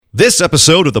This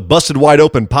episode of the Busted Wide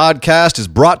Open podcast is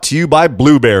brought to you by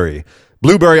Blueberry.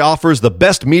 Blueberry offers the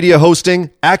best media hosting,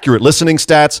 accurate listening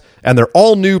stats, and their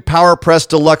all-new PowerPress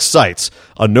Deluxe sites,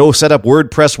 a no-setup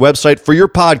WordPress website for your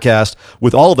podcast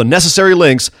with all of the necessary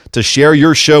links to share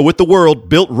your show with the world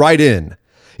built right in.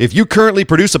 If you currently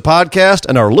produce a podcast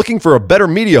and are looking for a better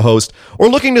media host or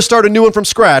looking to start a new one from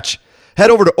scratch, head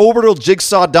over to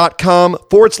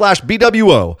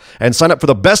orbitaljigsaw.com/BWO and sign up for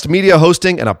the best media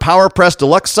hosting and a PowerPress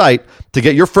Deluxe site to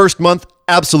get your first month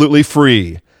absolutely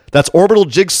free. That's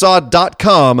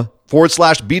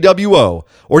orbitaljigsaw.com/BWO,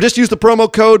 or just use the promo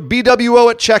code BWO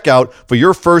at checkout for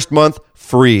your first month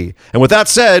free. And with that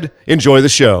said, enjoy the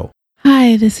show.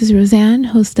 Hi, this is Roseanne,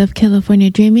 host of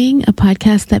California Dreaming, a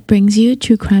podcast that brings you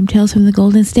true crime tales from the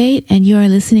Golden State, and you are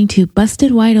listening to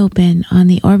Busted Wide Open on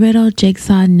the Orbital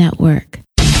Jigsaw Network.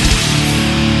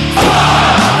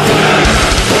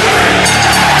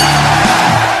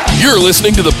 You're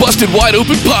listening to the Busted Wide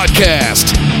Open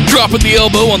podcast, dropping the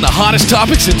elbow on the hottest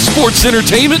topics in sports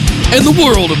entertainment and the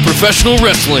world of professional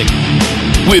wrestling.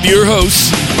 With your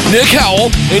hosts, Nick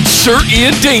Howell and Sir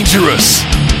Ian Dangerous.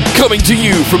 Coming to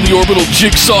you from the Orbital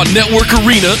Jigsaw Network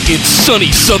Arena in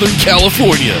sunny Southern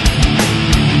California.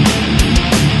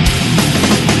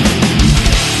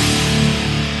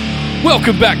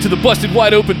 Welcome back to the Busted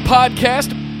Wide Open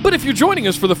podcast. But if you're joining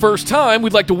us for the first time,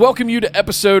 we'd like to welcome you to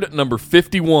episode number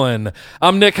 51.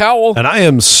 I'm Nick Howell. And I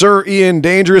am Sir Ian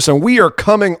Dangerous, and we are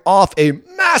coming off a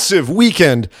massive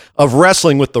weekend of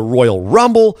wrestling with the Royal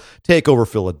Rumble, TakeOver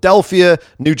Philadelphia,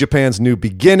 New Japan's New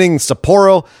Beginning,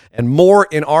 Sapporo, and more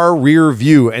in our rear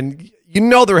view. And you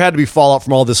know there had to be fallout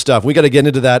from all this stuff. We got to get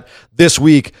into that this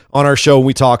week on our show when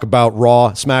we talk about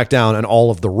Raw, Smackdown, and all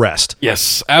of the rest.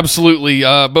 Yes, absolutely.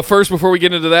 But first, before we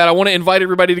get into that, I want to invite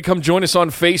everybody to come join us on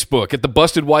Facebook at the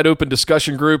Busted Wide Open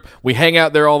discussion group. We hang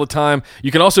out there all the time.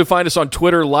 You can also find us on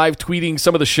Twitter, live tweeting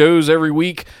some of the shows every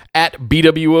week at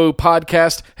BWO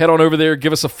Podcast. Head on over there,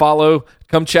 give us a follow,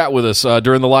 come chat with us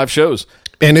during the live shows.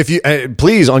 And if you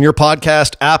please, on your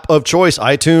podcast app of choice,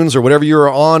 iTunes or whatever you're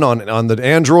on the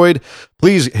Android,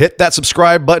 please hit that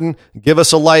subscribe button, give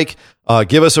us a like,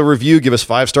 give us a review, give us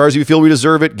 5 stars if you feel we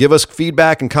deserve it, give us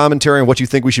feedback and commentary on what you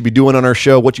think we should be doing on our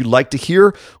show, what you'd like to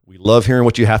hear. We love hearing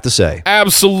what you have to say.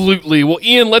 Absolutely. Well,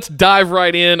 Ian, let's dive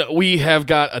right in. We have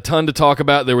got a ton to talk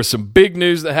about. There was some big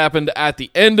news that happened at the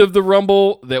end of the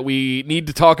Rumble that we need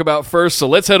to talk about first. So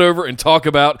let's head over and talk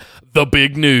about the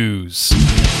big news.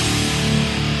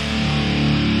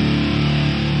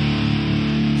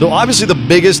 So obviously the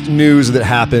biggest news that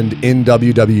happened in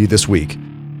WWE this week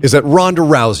is that Ronda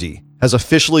Rousey has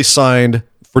officially signed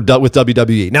with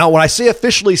WWE. Now, when I say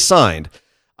officially signed,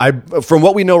 from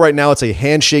what we know right now, it's a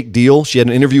handshake deal. She had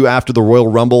an interview after the Royal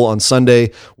Rumble on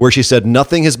Sunday where she said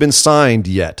nothing has been signed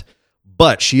yet,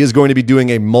 but she is going to be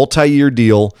doing a multi-year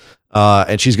deal,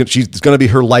 and she's going to be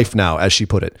her life now, as she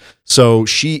put it. So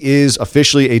she is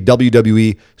officially a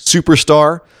WWE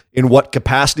superstar. In what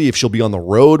capacity, if she'll be on the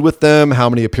road with them, how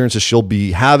many appearances she'll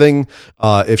be having,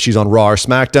 if she's on Raw or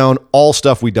SmackDown, all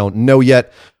stuff we don't know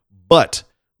yet. But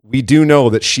we do know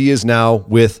that she is now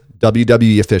with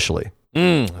WWE officially.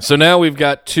 So now we've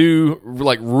got two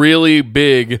really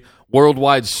big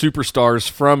worldwide superstars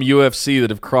from UFC that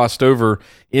have crossed over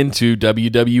into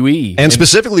WWE. And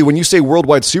specifically, when you say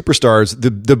worldwide superstars,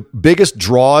 the biggest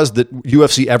draws that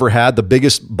UFC ever had, the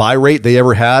biggest buy rate they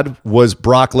ever had was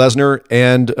Brock Lesnar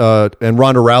and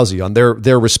Ronda Rousey on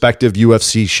their respective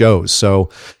UFC shows. So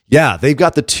yeah, they've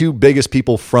got the two biggest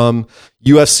people from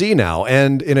UFC now.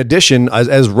 And in addition,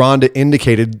 as Ronda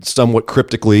indicated somewhat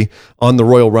cryptically on the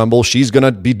Royal Rumble, she's going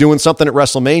to be doing something at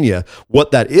WrestleMania.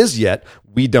 What that is yet,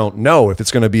 we don't know. If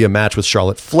it's going to be a match with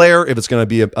Charlotte Flair, if it's going to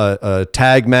be a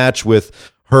tag match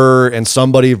with her and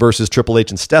somebody versus Triple H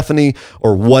and Stephanie,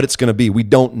 or what it's going to be. We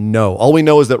don't know. All we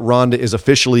know is that Ronda is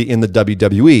officially in the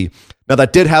WWE. Now,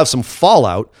 that did have some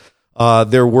fallout.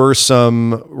 There were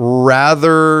some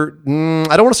rather,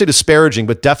 I don't want to say disparaging,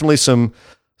 but definitely some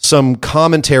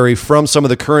commentary from some of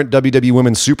the current WWE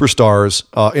women superstars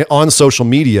on social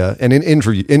media and in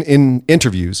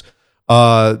interviews, saying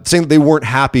that they weren't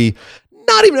happy.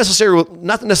 Not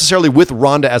necessarily with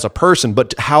Ronda as a person,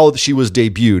 but how she was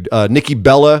debuted. Nikki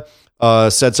Bella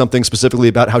said something specifically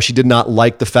about how she did not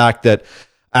like the fact that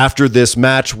after this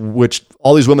match, which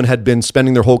all these women had been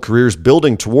spending their whole careers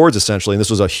building towards, essentially, and this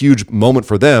was a huge moment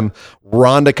for them,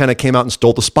 Ronda kind of came out and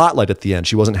stole the spotlight at the end.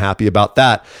 She wasn't happy about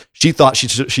that. She thought she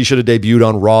should have debuted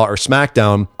on Raw or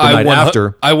SmackDown the night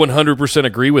after. I 100%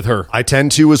 agree with her. I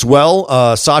tend to as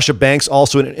well. Sasha Banks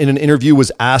also in an interview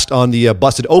was asked on the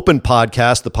Busted Open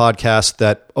podcast, the podcast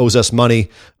that owes us money,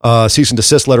 cease and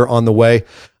desist letter on the way.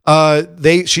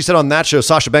 She said on that show,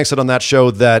 Sasha Banks said on that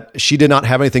show that she did not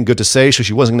have anything good to say, so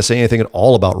she wasn't going to say anything at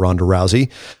all about Ronda Rousey.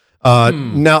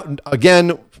 Now,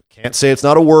 again, can't say it's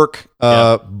not a work,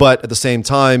 but at the same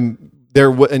time,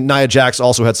 and Nia Jax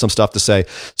also had some stuff to say.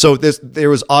 So there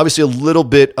was obviously a little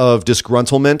bit of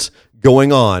disgruntlement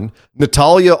going on.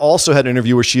 Natalya also had an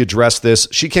interview where she addressed this.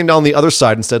 She came down the other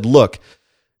side and said, look,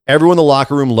 everyone in the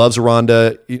locker room loves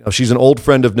Ronda. She's an old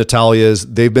friend of Natalya's.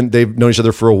 They've known each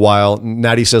other for a while.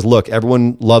 Natty says, look,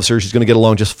 everyone loves her. She's going to get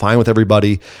along just fine with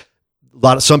everybody.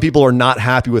 Some people are not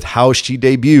happy with how she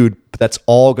debuted, but that's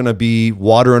all going to be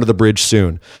water under the bridge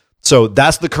soon. So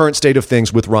that's the current state of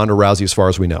things with Ronda Rousey as far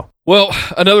as we know. Well,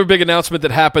 another big announcement that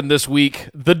happened this week,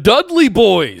 the Dudley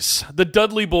Boys. The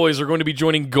Dudley Boys are going to be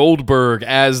joining Goldberg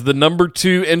as the number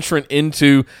 2 entrant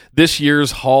into this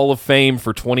year's Hall of Fame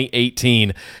for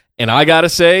 2018. And I got to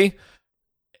say,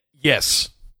 yes,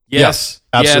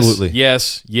 absolutely.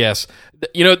 Yes.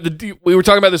 You know, we were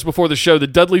talking about this before the show. The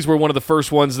Dudleys were one of the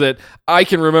first ones that I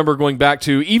can remember going back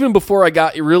to, even before I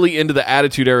got really into the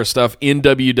Attitude Era stuff in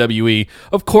WWE.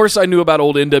 Of course, I knew about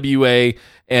old NWA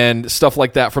and stuff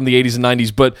like that from the 80s and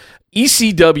 90s, but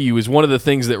ECW is one of the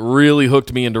things that really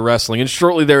hooked me into wrestling. And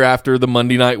shortly thereafter, the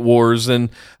Monday Night Wars and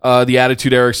the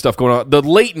Attitude Era stuff going on. The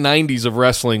late 90s of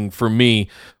wrestling for me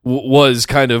was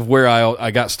kind of where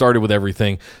I got started with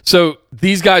everything. So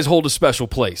these guys hold a special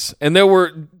place. And there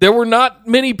were not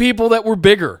many people that were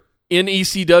bigger in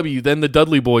ECW than the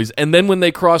Dudley Boys. And then when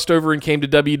they crossed over and came to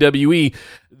WWE,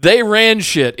 they ran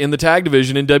shit in the tag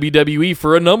division in WWE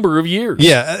for a number of years.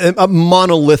 Yeah, a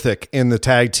monolithic in the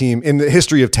tag team, in the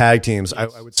history of tag teams, I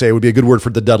would say would be a good word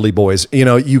for the Dudley Boys. You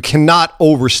know, you cannot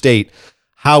overstate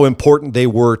how important they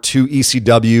were to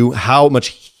ECW, how much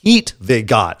heat they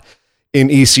got in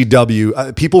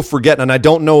ECW. People forget, and I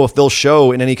don't know if they'll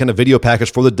show in any kind of video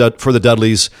package for the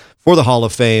Dudleys, for the Hall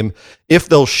of Fame, if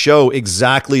they'll show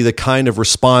exactly the kind of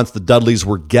response the Dudleys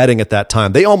were getting at that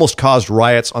time. They almost caused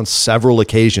riots on several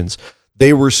occasions.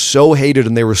 They were so hated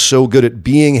and they were so good at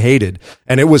being hated,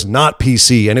 and it was not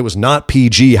PC and it was not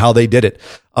PG how they did it.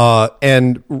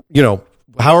 And, you know,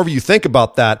 however you think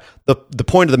about that, the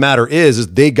point of the matter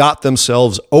is they got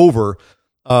themselves over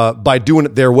by doing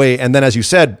it their way. And then, as you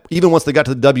said, even once they got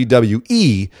to the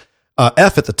WWE,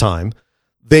 F at the time,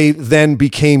 they then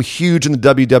became huge in the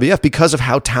WWF because of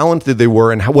how talented they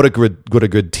were and what a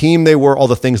good team they were, all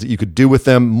the things that you could do with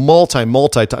them, multi,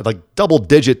 like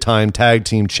double-digit time tag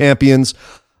team champions,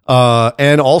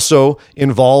 and also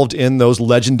involved in those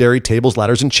legendary tables,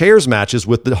 ladders, and chairs matches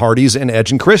with the Hardys and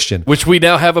Edge and Christian. Which we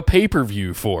now have a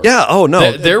pay-per-view for. Yeah, oh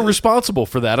no. They're responsible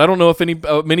for that. I don't know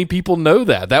if many people know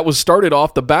that. That was started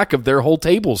off the back of their whole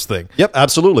tables thing. Yep,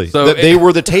 absolutely. So they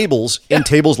were the tables in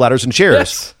tables, ladders, and chairs.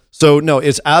 Yes. So no,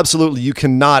 it's absolutely, you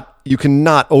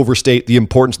cannot overstate the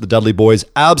importance of the Dudley Boys.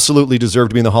 Absolutely deserve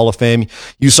to be in the Hall of Fame.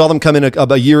 You saw them come in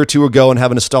a year or two ago and have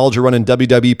a nostalgia run in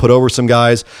WWE, put over some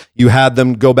guys. You had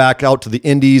them go back out to the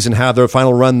Indies and have their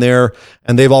final run there,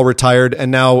 and they've all retired.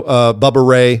 And now Bubba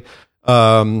Ray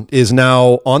is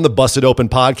now on the Busted Open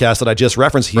podcast that I just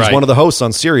referenced. He's one of the hosts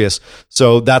on Sirius.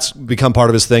 So that's become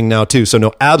part of his thing now too. So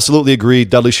no, absolutely agree.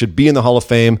 Dudley should be in the Hall of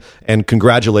Fame, and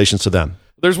congratulations to them.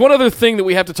 There's one other thing that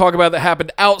we have to talk about that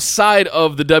happened outside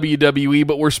of the WWE,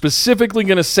 but we're specifically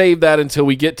going to save that until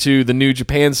we get to the New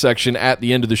Japan section at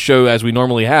the end of the show, as we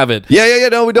normally have it. Yeah.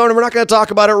 No, we don't. We're not going to talk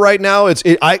about it right now.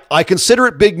 I consider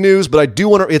it big news, but I do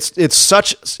want to.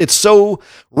 It's so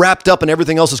wrapped up in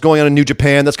everything else that's going on in New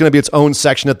Japan. That's going to be its own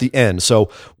section at the end.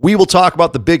 So we will talk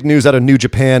about the big news out of New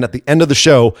Japan at the end of the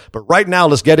show. But right now,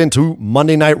 let's get into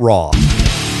Monday Night Raw.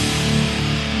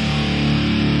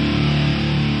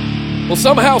 Well,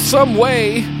 somehow, some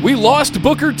way, we lost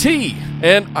Booker T,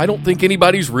 and I don't think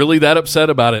anybody's really that upset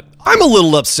about it. I'm a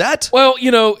little upset. Well,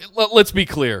 you know, let's be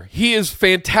clear. He is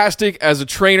fantastic as a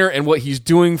trainer, and what he's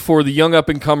doing for the young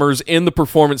up-and-comers in the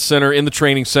Performance Center, in the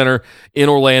training center in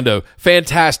Orlando.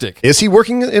 Fantastic. Is he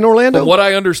working in Orlando? From what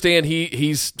I understand,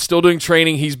 he's still doing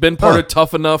training. He's been part of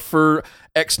Tough Enough for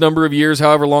X number of years,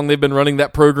 however long they've been running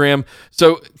that program.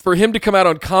 So for him to come out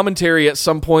on commentary at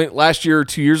some point last year or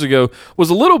 2 years ago was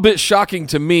a little bit shocking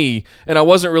to me, and I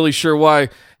wasn't really sure why.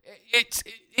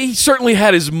 He certainly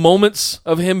had his moments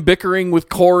of him bickering with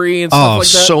Corey and stuff like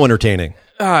that. Oh, so entertaining.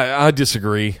 I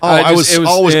disagree. I was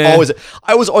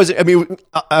always. I mean,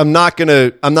 I'm not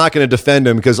gonna defend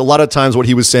him, because a lot of times what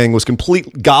he was saying was complete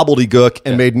gobbledygook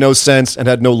and made no sense and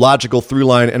had no logical through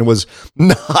line and was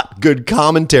not good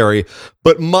commentary.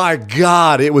 But my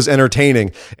God, it was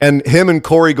entertaining. And him and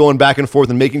Corey going back and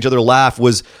forth and making each other laugh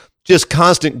was just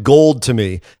constant gold to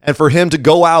me. And for him to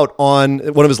go out on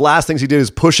one of his last things he did is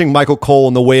pushing Michael Cole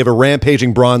in the way of a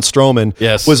rampaging Braun Strowman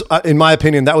was, in my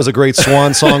opinion, that was a great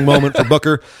swan song moment for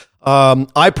Booker.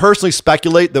 I personally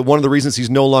speculate that one of the reasons he's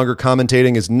no longer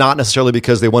commentating is not necessarily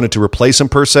because they wanted to replace him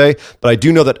per se, but I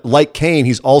do know that, like Kane,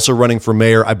 he's also running for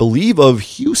mayor, I believe, of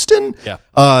Houston.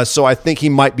 Yeah. So I think he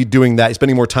might be doing that. He's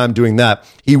spending more time doing that.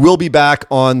 He will be back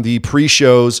on the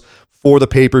pre-shows for the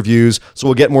pay-per-views, so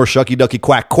we'll get more shucky ducky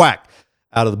quack quack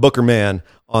out of the Booker man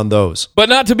on those. But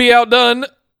not to be outdone,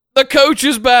 the coach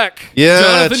is back.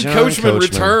 Yeah, Jonathan Coachman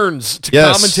returns to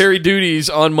commentary duties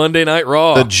on Monday Night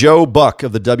Raw. The Joe Buck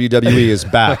of the WWE is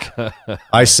back.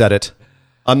 I said it.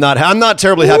 I'm not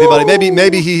terribly happy about it.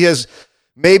 Maybe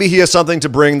he has something to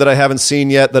bring that I haven't seen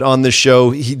yet. That on this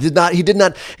show he did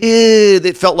not.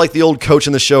 It felt like the old coach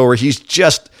in the show where he's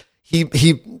just he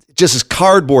just is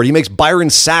cardboard. He makes Byron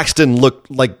Saxton look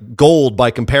like gold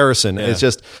by comparison. Yeah. It's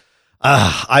just.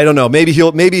 I don't know. Maybe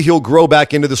he'll grow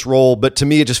back into this role, but to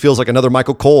me, it just feels like another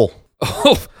Michael Cole.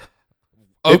 Oh,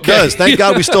 okay. It does. Thank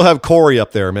God we still have Corey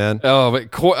up there, man. Oh,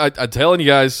 but I'm telling you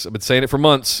guys, I've been saying it for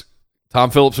months. Tom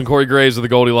Phillips and Corey Graves are the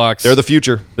Goldilocks. They're the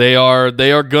future. They are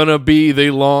gonna be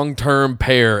the long-term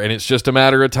pair, and it's just a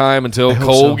matter of time until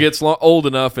Cole gets old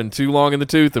enough and too long in the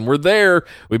tooth. And we're there.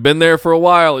 We've been there for a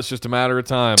while. It's just a matter of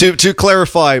time. To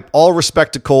clarify, all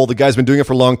respect to Cole. The guy's been doing it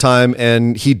for a long time,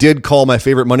 and he did call my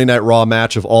favorite Monday Night Raw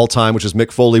match of all time, which is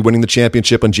Mick Foley winning the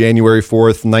championship on January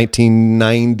 4th,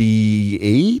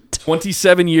 1998.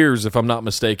 27 years, if I'm not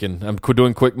mistaken. I'm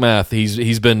doing quick math.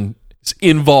 He's been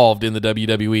involved in the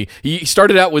WWE. He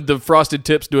started out with the Frosted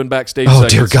Tips doing backstage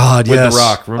segments. Dear God, with yes. The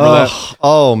Rock. Remember that?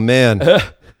 Oh, man.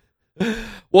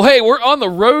 Well, hey, we're on the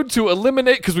road to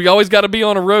eliminate, because we always got to be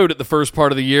on a road at the first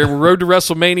part of the year. We're road to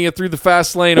WrestleMania through the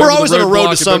fast lane. We're always on a road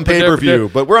to some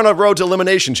pay-per-view, but we're on a road to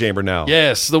Elimination Chamber now.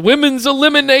 Yes, the Women's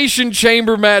Elimination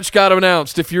Chamber match got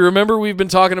announced. If you remember, we've been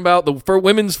talking about the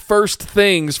women's first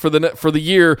things for the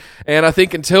year, and I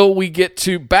think until we get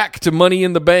back to Money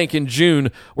in the Bank in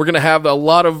June, we're going to have a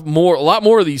lot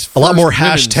more of these. A lot more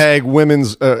hashtag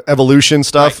women's evolution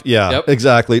stuff. Right. Yeah, yep.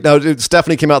 Exactly. Now,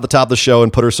 Stephanie came out at the top of the show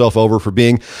and put herself over for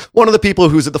being one of the people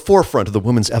who's at the forefront of the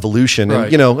women's evolution.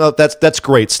 And, that's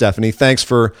great, Stephanie. Thanks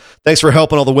for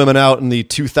helping all the women out in the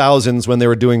 2000s when they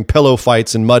were doing pillow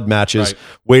fights and mud matches. Right.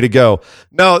 Way to go.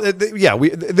 No,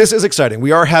 this is exciting.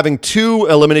 We are having 2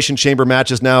 Elimination Chamber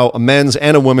matches now, a men's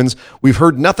and a women's. We've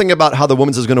heard nothing about how the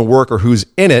women's is going to work or who's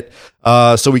in it,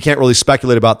 so we can't really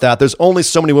speculate about that. There's only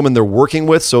so many women they're working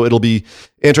with, so it'll be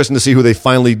interesting to see who they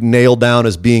finally nail down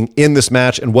as being in this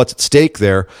match and what's at stake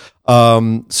there.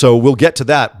 So we'll get to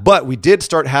that, but we did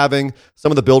start having some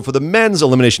of the build for the men's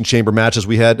Elimination Chamber matches.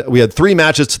 We had 3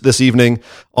 matches this evening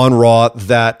on Raw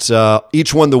that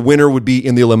each one, the winner would be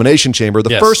in the Elimination Chamber.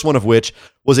 The first one of which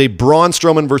was a Braun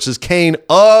Strowman versus Kane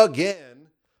again.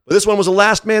 But this one was a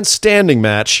last man standing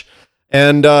match.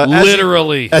 And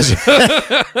literally,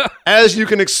 as you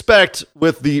can expect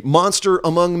with the monster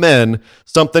among men,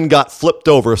 something got flipped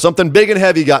over. Something big and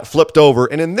heavy got flipped over.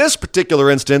 And in this particular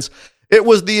instance, it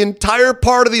was the entire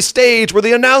part of the stage where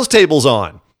the announce table's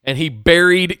on. And he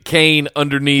buried Kane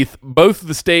underneath both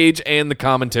the stage and the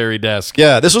commentary desk.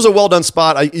 Yeah, this was a well-done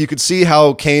spot. You could see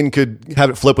how Kane could have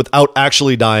it flip without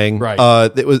actually dying. Right.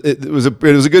 It was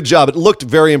a good job. It looked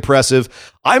very impressive.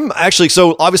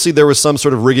 So obviously there was some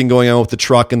sort of rigging going on with the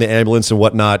truck and the ambulance and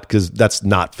whatnot, because that's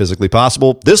not physically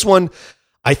possible. This one,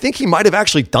 I think he might have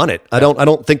actually done it. I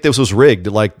don't think this was rigged.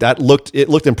 Like it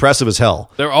looked impressive as hell.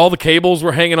 All the cables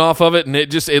were hanging off of it, and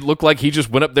it looked like he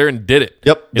just went up there and did it.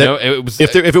 Yep. It was.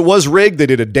 If it was rigged, they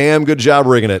did a damn good job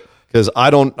rigging it. Because I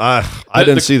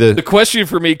didn't see the question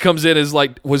for me comes in is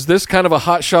like, was this kind of a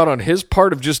hot shot on his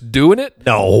part of just doing it?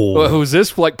 No. Was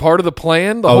this like part of the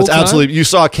plan? It's absolutely. You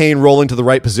saw Kane rolling to the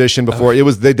right position before it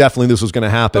was. They definitely this was going to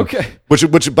happen. Okay.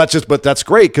 But that's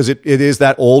great because it is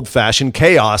that old fashioned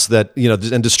chaos that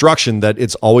and destruction that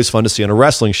it's always fun to see on a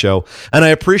wrestling show. And I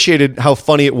appreciated how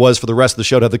funny it was for the rest of the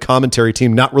show to have the commentary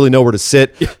team not really know where to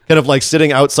sit, kind of like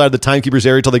sitting outside the timekeeper's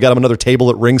area till they got him another table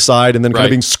at ringside, and then kind of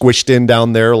being squished in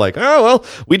down there like. Oh, well,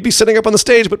 we'd be sitting up on the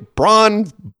stage, but Braun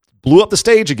blew up the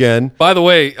stage again. By the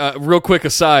way, real quick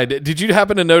aside, did you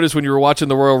happen to notice when you were watching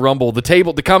the Royal Rumble,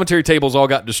 the commentary tables all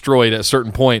got destroyed at a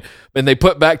certain point, and they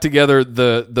put back together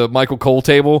the Michael Cole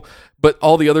table, but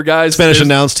all the other guys, Spanish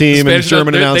announce team and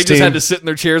German announce team, they just had to sit in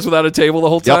their chairs without a table the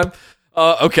whole time.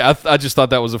 Yep. Okay, I just thought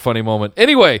that was a funny moment.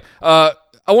 Anyway, I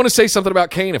want to say something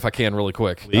about Kane if I can really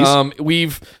quick.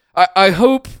 Please.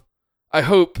 I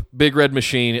hope, Big Red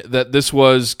Machine, that this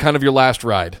was kind of your last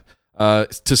ride.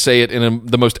 to say it in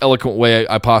the most eloquent way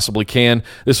I possibly can.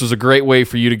 This was a great way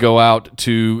for you to go out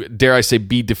to, dare I say,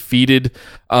 be defeated.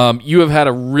 You have had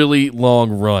a really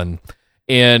long run.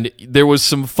 And there was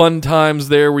some fun times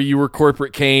there where you were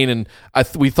Corporate Kane, and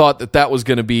we thought that was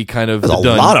going to be kind of a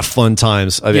lot of fun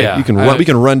times. I mean, we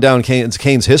can run down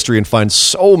Kane's history and find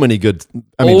so many good.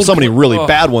 So many really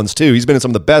bad ones too. He's been in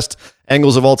some of the best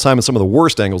angles of all time and some of the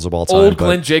worst angles of all time. Old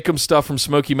Glenn Jacobs stuff from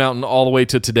Smoky Mountain all the way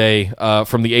to today,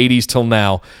 from the 80s till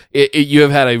now. You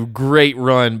have had a great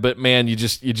run, but man, you're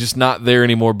just not there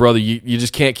anymore, brother. You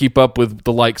just can't keep up with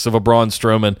the likes of a Braun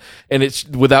Strowman, and it's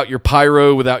without your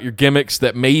pyro, without your gimmicks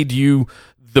that made you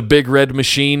the big red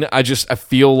machine. I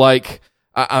feel like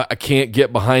I can't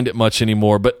get behind it much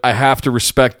anymore, but I have to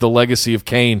respect the legacy of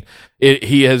Kane.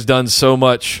 He has done so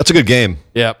much. That's a good game.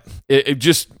 Yeah. It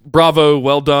just, bravo,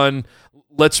 well done.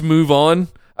 Let's move on,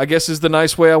 I guess is the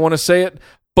nice way I want to say it.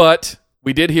 But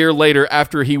we did hear later,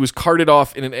 after he was carted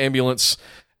off in an ambulance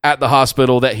at the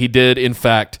hospital, that he did, in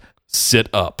fact, sit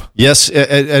up. Yes,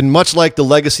 and much like the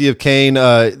legacy of Kane,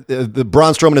 the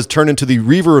Braun Strowman has turned into the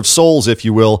Reaver of Souls, if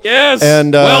you will. Yes,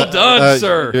 and well done,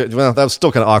 sir. Well, that was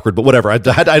still kind of awkward, but whatever. I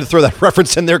had to throw that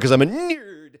reference in there because I'm a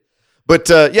nerd. But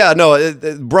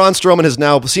Braun Strowman has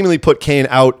now seemingly put Kane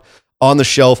out on the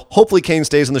shelf. Hopefully Kane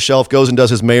stays on the shelf, goes and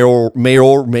does his mayoral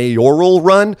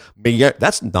run.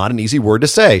 That's not an easy word to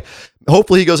say.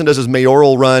 Hopefully he goes and does his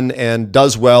mayoral run and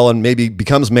does well and maybe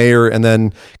becomes mayor and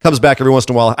then comes back every once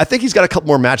in a while. I think he's got a couple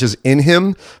more matches in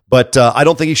him, but I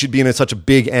don't think he should be in such a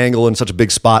big angle and such a big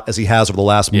spot as he has over the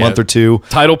last month or two.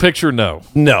 Title picture, no.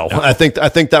 I think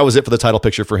that was it for the title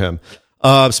picture for him.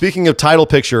 Speaking of title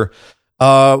picture,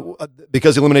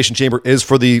 because the Elimination Chamber is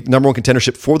for the number one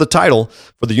contendership for the title,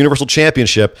 for the Universal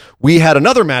Championship, we had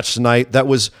another match tonight that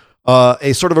was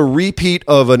a sort of a repeat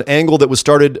of an angle that was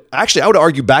started, actually, I would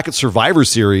argue, back at Survivor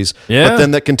Series, but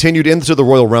then that continued into the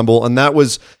Royal Rumble, and that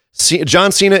was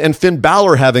John Cena and Finn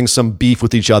Balor having some beef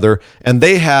with each other, and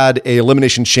they had a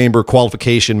Elimination Chamber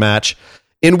qualification match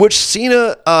in which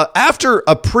Cena, after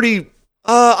a pretty,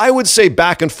 I would say,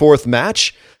 back and forth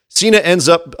match, Cena ends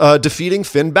up defeating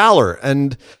Finn Balor,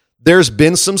 and there's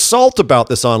been some salt about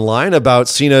this online, about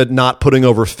Cena not putting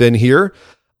over Finn here,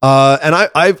 and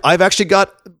I've actually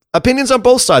got opinions on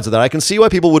both sides of that. I can see why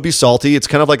people would be salty. It's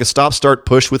kind of like a stop-start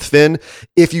push with Finn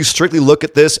if you strictly look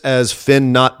at this as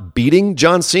Finn not beating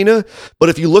John Cena, but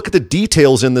if you look at the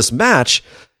details in this match,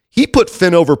 he put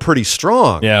Finn over pretty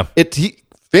strong. Yeah.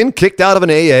 Finn kicked out of an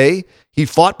AA. He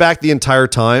fought back the entire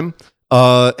time.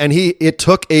 And it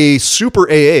took a super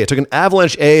AA, it took an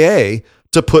avalanche AA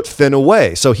to put Finn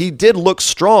away. So he did look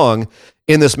strong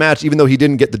in this match, even though he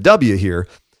didn't get the W here.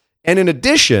 And in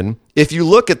addition, if you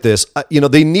look at this,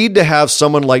 they need to have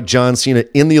someone like John Cena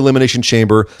in the Elimination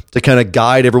Chamber to kind of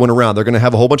guide everyone around. They're going to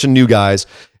have a whole bunch of new guys,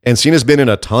 and Cena's been in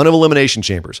a ton of Elimination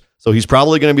Chambers. So he's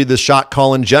probably going to be the shot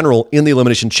calling general in the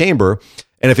Elimination Chamber.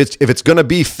 And if it's going to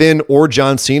be Finn or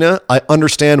John Cena, I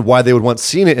understand why they would want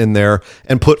Cena in there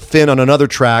and put Finn on another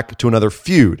track to another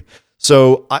feud.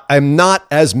 So I'm not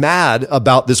as mad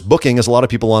about this booking as a lot of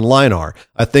people online are.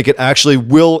 I think it actually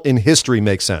will, in history,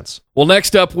 make sense. Well,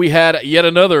 next up, we had yet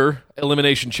another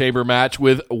Elimination Chamber match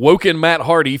with Woken Matt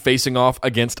Hardy facing off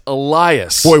against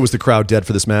Elias. Boy, was the crowd dead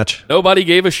for this match. Nobody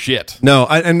gave a shit. No,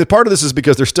 and the part of this is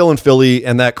because they're still in Philly,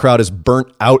 and that crowd is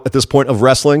burnt out at this point of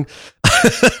wrestling.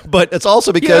 But it's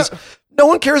also because no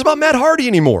one cares about Matt Hardy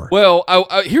anymore. Well,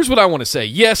 here's what I want to say.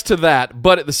 Yes to that,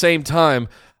 but at the same time,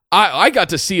 I got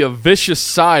to see a vicious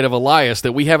side of Elias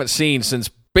that we haven't seen since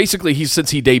he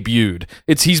debuted.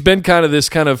 He's been kind of this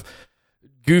kind of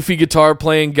goofy guitar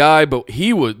playing guy, but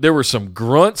there were some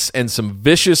grunts and some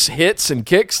vicious hits and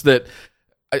kicks that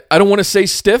I don't want to say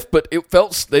stiff, but it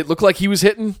looked like he was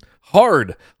hitting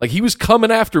hard, like he was coming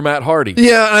after Matt Hardy.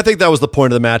 Yeah, and I think that was the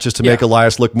point of the match, is to make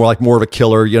Elias look more of a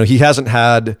killer. He hasn't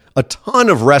had a ton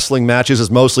of wrestling matches. It's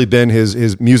mostly been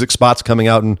his music spots coming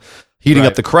out and heating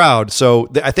up the crowd. So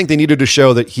I think they needed to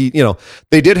show that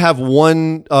they did have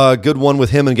one good one with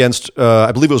him against,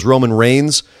 I believe it was Roman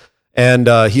Reigns, and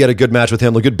he had a good match with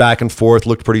him, a good back and forth,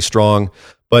 looked pretty strong.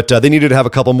 But they needed to have a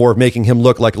couple more of making him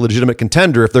look like a legitimate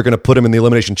contender if they're going to put him in the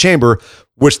Elimination Chamber,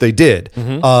 which they did.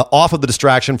 Mm-hmm. Off of the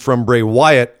distraction from Bray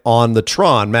Wyatt on the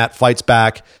Tron, Matt fights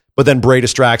back, but then Bray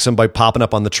distracts him by popping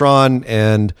up on the Tron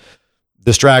and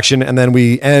distraction. And then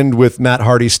we end with Matt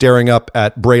Hardy staring up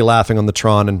at Bray laughing on the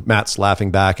Tron, and Matt's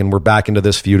laughing back, and we're back into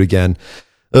this feud again.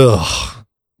 Ugh.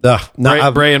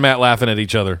 Bray and Matt laughing at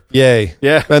each other. Yay.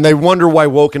 Yeah. And they wonder why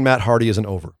Woken Matt Hardy isn't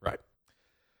over. Right.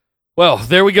 Well,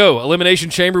 there we go. Elimination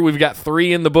Chamber. We've got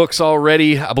 3 in the books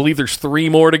already. I believe there's 3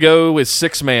 more to go with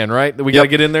 6-man, right? That we got to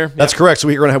get in there? That's correct. So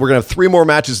we're going to have 3 more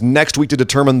matches next week to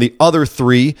determine the other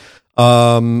 3.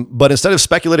 But instead of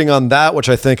speculating on that, which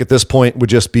I think at this point would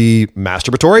just be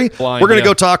masturbatory, we're going to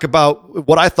go talk about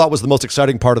what I thought was the most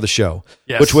exciting part of the show,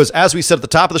 which was, as we said at the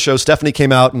top of the show, Stephanie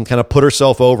came out and kind of put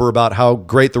herself over about how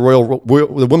great the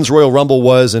Women's Royal Rumble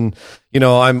was. And, you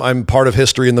know, I'm part of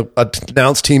history, and the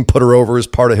announce team put her over as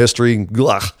part of history.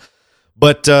 Ugh.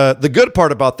 But the good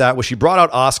part about that was she brought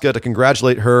out Asuka to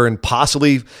congratulate her and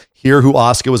possibly hear who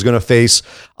Asuka was going to face.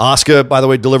 Asuka, by the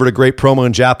way, delivered a great promo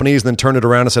in Japanese and then turned it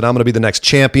around and said, I'm going to be the next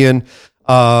champion.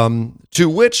 To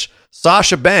which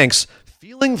Sasha Banks,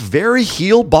 feeling very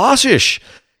heel bossish,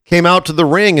 came out to the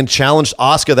ring and challenged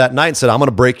Asuka that night and said, I'm going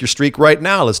to break your streak right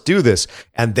now. Let's do this.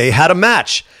 And they had a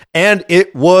match. And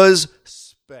it was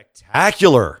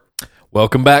spectacular.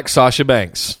 Welcome back, Sasha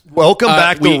Banks. Welcome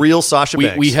back, the real Sasha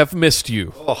Banks. We have missed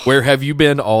you. Oh. Where have you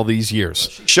been all these years?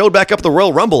 She showed back up at the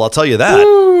Royal Rumble, I'll tell you that.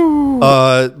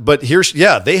 But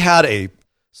they had a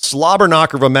slobber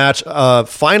knocker of a match.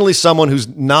 Finally, someone who's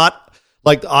not,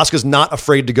 like, Asuka's not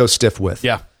afraid to go stiff with.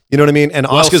 Yeah. You know what I mean? And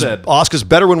Asuka's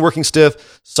better when working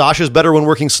stiff. Sasha's better when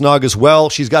working snug as well.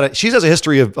 She has a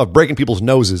history of breaking people's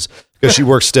noses because she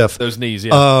works stiff. Those knees,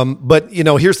 yeah. But you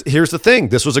know, here's the thing.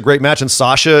 This was a great match, and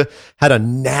Sasha had a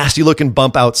nasty looking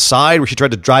bump outside where she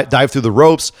tried to dive through the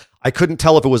ropes. I couldn't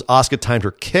tell if it was Asuka timed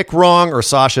her kick wrong or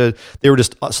Sasha. They were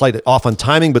just slightly off on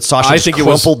timing, but Sasha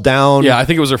crumpled down. Yeah, I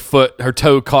think it was her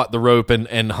toe caught the rope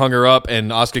and hung her up,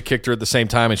 and Asuka kicked her at the same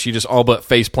time, and she just all but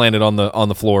face planted on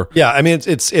the floor. Yeah, I mean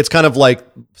it's kind of like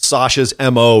Sasha's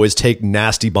MO is take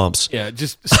nasty bumps. Yeah,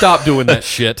 just stop doing that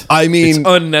shit. I mean, it's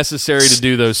unnecessary to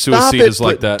do those suicidas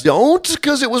like that. Don't,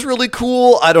 because it was really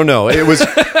cool. I don't know. It was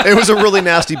a really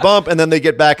nasty bump, and then they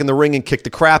get back in the ring and kick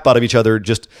the crap out of each other.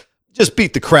 Just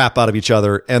beat the crap out of each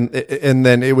other, and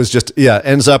then it was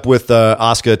ends up with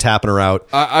Asuka tapping her out.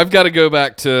 I've got to go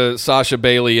back to Sasha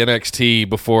Bailey NXT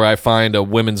before I find a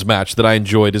women's match that I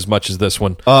enjoyed as much as this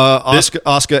one.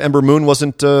 Asuka Ember Moon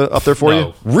wasn't up there for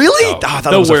you? Really? No. Oh, I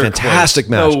thought it was a fantastic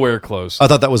match. Nowhere close. I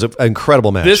thought that was an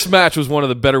incredible match. This match was one of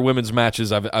the better women's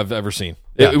matches I've ever seen.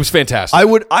 It was fantastic.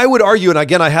 I would argue, and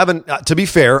again, I haven't. To be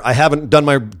fair, I haven't done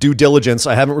my due diligence.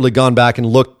 I haven't really gone back and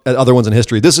looked at other ones in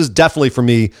history. This is definitely for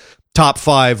me top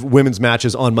 5 women's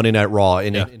matches on Monday Night Raw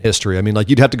in history. I mean, like,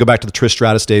 you'd have to go back to the Trish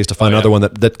Stratus days to find another one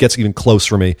that gets even close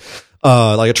for me.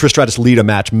 Like a Trish Stratus Lita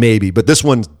match, maybe, but this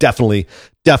one's definitely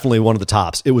one of the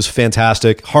tops. It was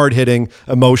fantastic, hard hitting,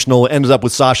 emotional. Ended up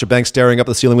with Sasha Banks staring up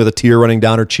at the ceiling with a tear running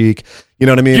down her cheek. You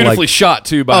know what I mean? Beautifully shot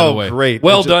too, by the way. Great.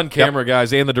 Well done, camera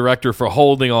guys, and the director for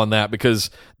holding on that, because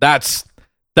that's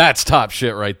top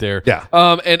shit right there. Yeah.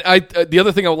 And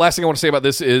last thing I want to say about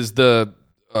this is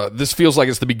this feels like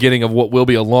it's the beginning of what will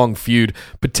be a long feud,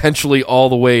 potentially all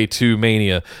the way to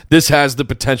Mania. This has the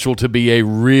potential to be a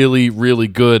really, really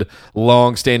good,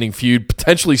 long-standing feud,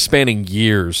 potentially spanning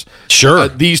years. Sure.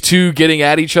 These two getting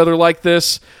at each other like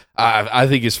this, I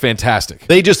think is fantastic.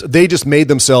 They just made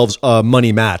themselves a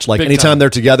money match. Like, anytime they're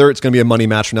together, it's going to be a money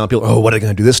match from now on. People, what are they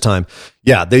going to do this time?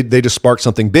 Yeah, they just sparked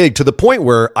something big, to the point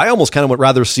where I almost kind of would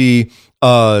rather see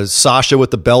Sasha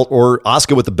with the belt or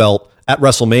Asuka with the belt at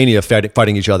WrestleMania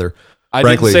fighting each other. I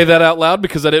didn't say that out loud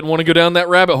because I didn't want to go down that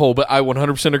rabbit hole, but I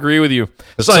 100% agree with you.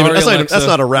 That's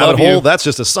not a rabbit hole. That's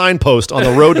just a signpost on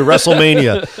the road to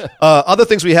WrestleMania. Other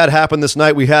things we had happen this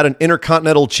night, we had an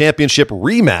Intercontinental Championship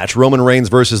rematch, Roman Reigns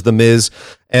versus The Miz.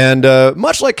 And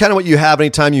much like kind of what you have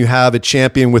anytime you have a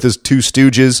champion with his 2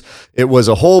 stooges, it was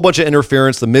a whole bunch of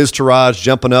interference, the Miz Taraj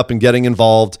jumping up and getting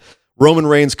involved. Roman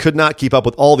Reigns could not keep up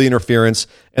with all the interference,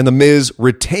 and The Miz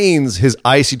retains his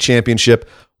IC championship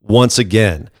once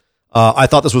again. I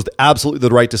thought this was absolutely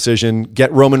the right decision.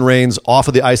 Get Roman Reigns off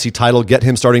of the IC title, get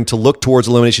him starting to look towards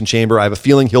Elimination Chamber. I have a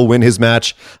feeling he'll win his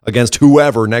match against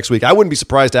whoever next week. I wouldn't be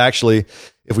surprised, actually,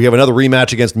 if we have another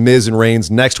rematch against Miz and Reigns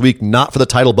next week, not for the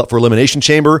title, but for Elimination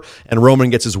Chamber, and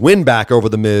Roman gets his win back over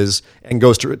The Miz and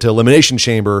goes to Elimination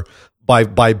Chamber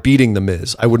by beating The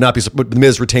Miz. I would not be surprised. The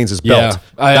Miz retains his belt.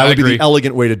 That would be the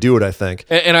elegant way to do it, I think.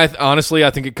 And I honestly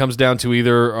think it comes down to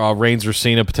either Reigns or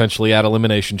Cena potentially at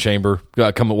Elimination Chamber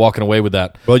walking away with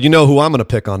that. Well, you know who I'm going to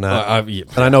pick on that.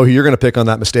 And I know who you're going to pick on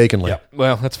that mistakenly. Yeah.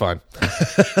 Well, that's fine.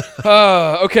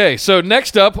 Okay, so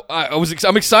next up,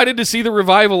 I'm excited to see the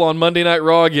Revival on Monday Night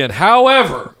Raw again.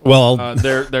 However,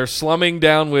 they're slumming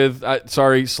down with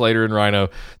Slater and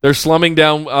Rhino. They're slumming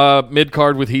down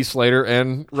mid-card with Heath Slater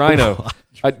and Rhino.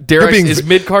 Is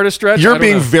mid-card a stretch? You're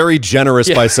being very generous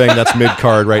by saying that's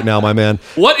mid-card right now, my man.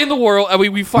 What in the world? I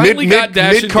mean, we finally got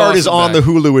Dash mid-card is on the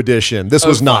Hulu edition. This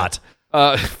was not.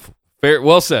 Fair,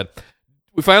 well said.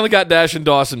 We finally got Dash and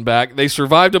Dawson back. They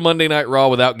survived a Monday Night Raw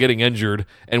without getting injured,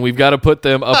 and we've got to put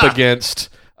them up against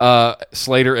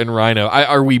Slater and Rhino.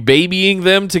 Are we babying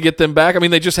them to get them back? I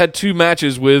mean, they just had 2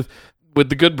 matches with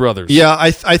the Good Brothers. Yeah,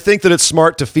 I think that it's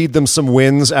smart to feed them some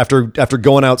wins after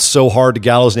going out so hard to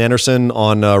Gallows and Anderson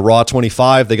on Raw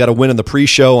 25. They got to win in the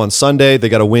pre-show on Sunday. They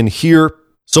got to win here.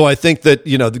 So I think that,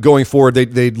 going forward,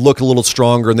 they look a little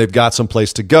stronger and they've got some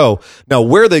place to go. Now,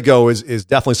 where they go is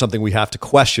definitely something we have to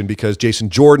question because Jason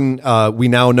Jordan, we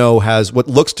now know, has what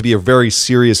looks to be a very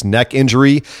serious neck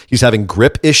injury. He's having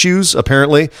grip issues,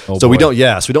 apparently. We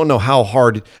don't know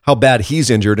how bad he's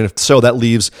injured. And if so, that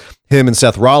leaves him and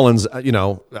Seth Rollins,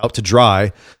 out to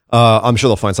dry. I'm sure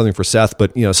they'll find something for Seth,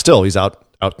 but, still, he's out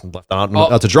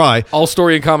to dry. All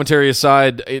story and commentary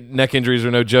aside, neck injuries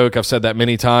are no joke. I've said that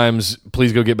many times.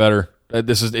 Please go get better.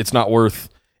 It's not worth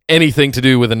anything to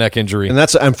do with a neck injury.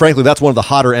 And frankly, that's one of the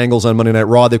hotter angles on Monday Night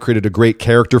Raw. They've created a great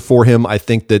character for him. I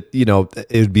think that,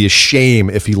 it would be a shame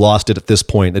if he lost it at this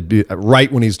point. It'd be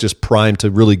right when he's just primed to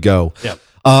really go. Yeah.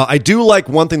 I do like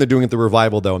one thing they're doing at the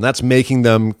Revival, though, and that's making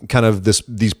them kind of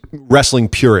these wrestling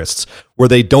purists, where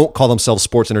they don't call themselves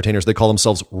sports entertainers; they call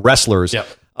themselves wrestlers. Yep.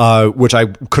 Which I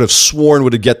could have sworn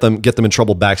would get them in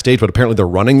trouble backstage, but apparently they're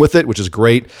running with it, which is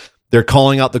great. They're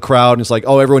calling out the crowd, and it's like,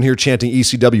 oh, everyone here chanting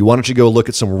ECW. Why don't you go look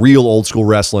at some real old school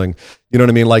wrestling? You know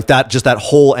what I mean? Like that, just that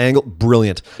whole angle,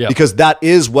 brilliant. Yep. Because that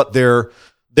is what they're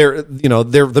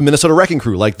the Minnesota Wrecking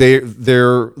Crew. Like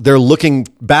they're looking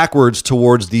backwards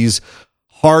towards these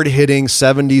hard-hitting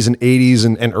 70s and 80s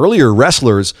and earlier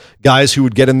wrestlers, guys who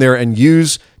would get in there and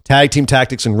use tag team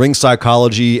tactics and ring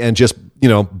psychology and just,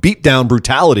 beat down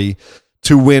brutality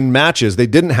to win matches. They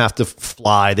didn't have to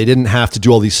fly. They didn't have to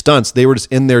do all these stunts. They were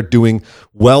just in there doing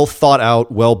well thought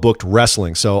out, well booked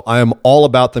wrestling. So I am all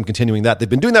about them continuing that. They've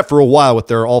been doing that for a while with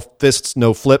their all fists,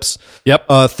 no flips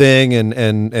thing.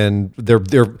 And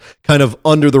they're kind of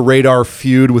under the radar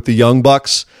feud with the Young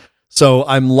Bucks. So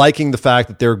I'm liking the fact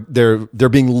that they're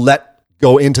being let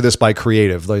go into this by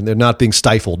creative. Like, they're not being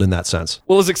stifled in that sense.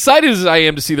 Well, as excited as I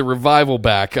am to see the Revival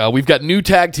back, we've got new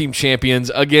tag team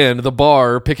champions. Again, the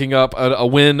Bar picking up a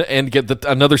win and get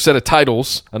another set of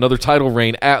titles, another title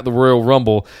reign at the Royal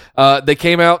Rumble. They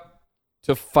came out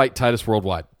to fight Titus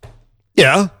Worldwide.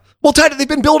 Yeah. Well, they've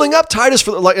been building up Titus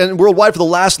and Worldwide for the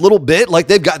last little bit. Like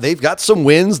they've got some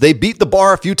wins. They beat the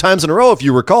Bar a few times in a row, if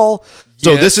you recall.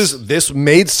 So yes. This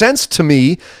made sense to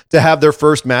me to have their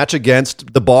first match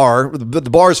against the Bar,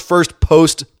 the Bar's first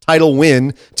post-title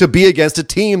win, to be against a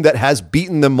team that has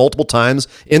beaten them multiple times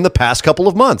in the past couple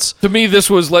of months. To me, this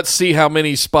was, let's see how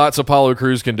many spots Apollo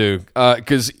Crews can do,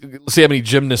 because let's see how many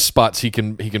gymnast spots he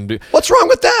can do. What's wrong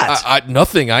with that?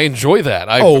 Nothing. I enjoy that.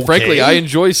 Frankly, I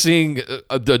enjoy seeing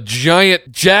the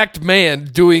giant, jacked man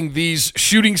doing these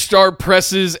shooting star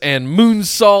presses and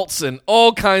moonsaults and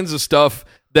all kinds of stuff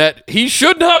that he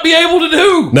should not be able to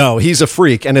do. No, he's a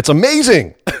freak, and it's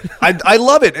amazing. I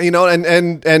love it,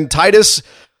 and Titus,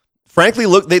 frankly,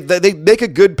 look, they make a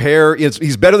good pair.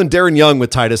 He's better than Darren Young with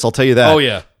Titus, I'll tell you that. Oh,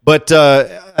 yeah. But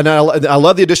and I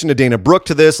love the addition of Dana Brooke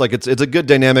to this. Like, it's a good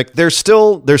dynamic. There's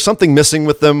something missing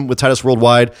with them, with Titus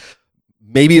Worldwide.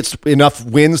 Maybe it's enough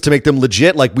wins to make them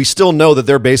legit. Like, we still know that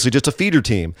they're basically just a feeder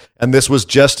team, and this was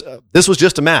just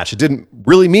a match. It didn't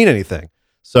really mean anything.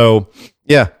 So,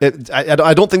 yeah,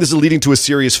 I don't think this is leading to a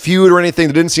serious feud or anything.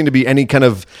 There didn't seem to be any kind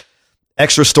of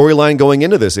extra storyline going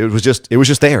into this. It was just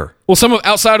there. Well,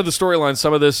 outside of the storyline,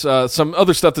 some of this, some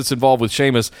other stuff that's involved with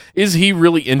Sheamus. Is he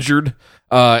really injured?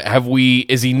 Are we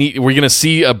going to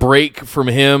see a break from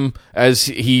him as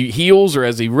he heals or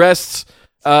as he rests?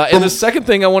 And the second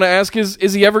thing I want to ask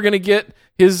is he ever going to get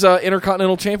his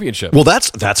Intercontinental Championship? Well,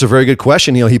 that's a very good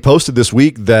question. He posted this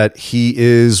week that he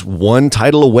is one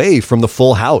title away from the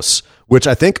Full House, which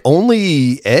I think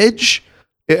only Edge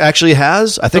actually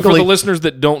has. I think so for the listeners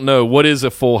that don't know, what is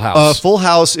a Full House? Full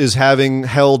House is having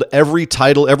held every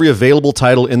available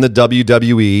title in the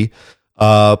WWE,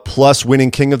 plus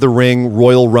winning King of the Ring,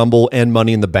 Royal Rumble, and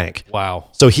Money in the Bank. Wow.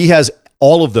 So he has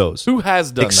all of those. Who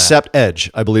has done except Edge,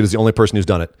 I believe, is the only person who's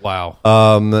done it. Wow.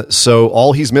 So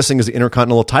all he's missing is the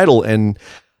Intercontinental title, and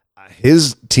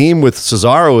his team with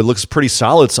Cesaro, it looks pretty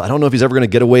solid. So I don't know if he's ever going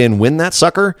to get away and win that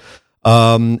sucker.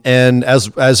 And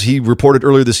as he reported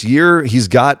earlier this year, he's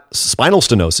got spinal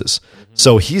stenosis. Mm-hmm.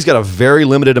 So he's got a very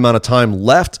limited amount of time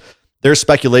left. There's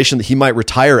speculation that he might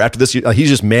retire after this year. He's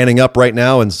just manning up right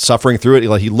now and suffering through it.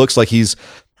 Like, he looks like he's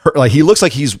hurt, like he looks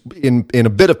like he's in a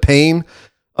bit of pain.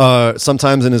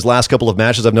 Sometimes in his last couple of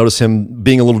matches, I've noticed him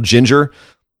being a little ginger.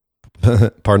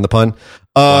 Pardon the pun.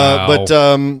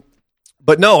 Wow.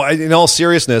 But no, in all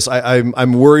seriousness,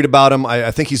 I'm worried about him.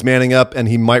 I think he's manning up, and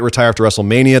he might retire after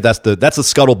WrestleMania. That's the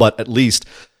scuttlebutt, at least.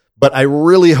 But I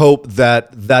really hope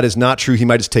that is not true. He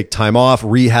might just take time off,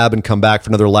 rehab, and come back for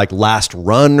another last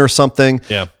run or something.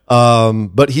 Yeah.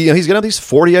 But he's getting up. He's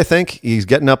 40, I think. He's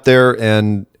getting up there,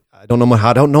 and I don't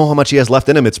know how much he has left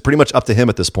in him. It's pretty much up to him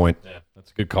at this point. Yeah, that's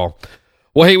a good call.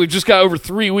 Well, hey, we've just got over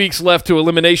 3 weeks left to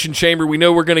Elimination Chamber. We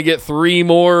know we're going to get 3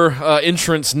 more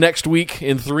entrants next week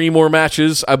in 3 more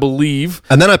matches, I believe.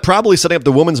 And then I'm probably setting up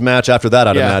the women's match after that,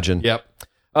 I'd imagine. Yep.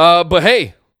 But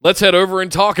hey, let's head over and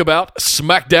talk about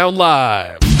Smackdown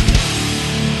Live.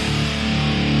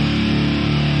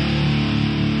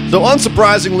 So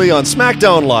unsurprisingly, on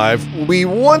Smackdown Live, we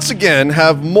once again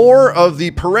have more of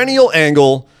the perennial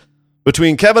angle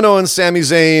between Kevin Owens, Sami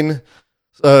Zayn,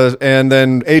 and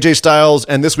then AJ Styles,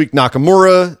 and this week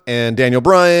Nakamura and Daniel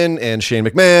Bryan and Shane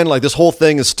McMahon. This whole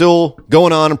thing is still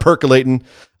going on and percolating.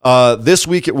 This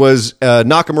week it was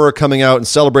Nakamura coming out and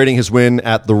celebrating his win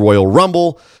at the Royal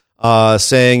Rumble,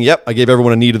 saying, "Yep, I gave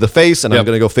everyone a knee to the face, and I'm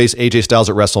going to go face AJ Styles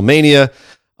at WrestleMania."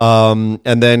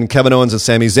 And then Kevin Owens and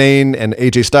Sami Zayn and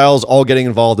AJ Styles all getting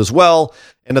involved as well.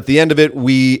 And at the end of it,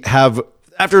 we have,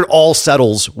 after it all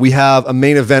settles, we have a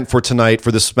main event for tonight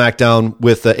for the SmackDown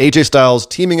with AJ Styles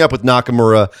teaming up with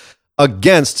Nakamura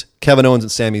against Kevin Owens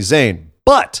and Sami Zayn.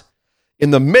 But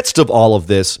in the midst of all of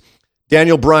this,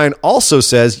 Daniel Bryan also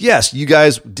says, yes, you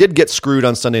guys did get screwed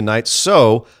on Sunday night,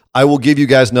 so I will give you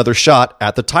guys another shot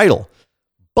at the title.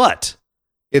 But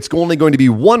it's only going to be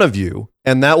one of you,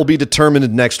 and that will be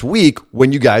determined next week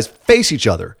when you guys face each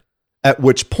other, at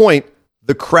which point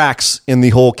the cracks in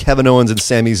the whole Kevin Owens and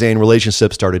Sami Zayn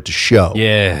relationship started to show.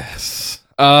 Yes.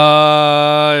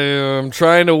 I'm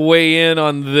trying to weigh in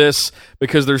on this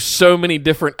because there's so many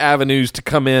different avenues to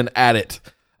come in at it.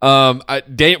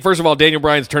 First of all, Daniel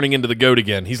Bryan's turning into the GOAT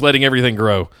again. He's letting everything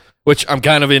grow, which I'm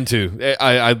kind of into.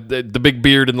 The big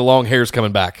beard and the long hair's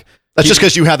coming back. That's just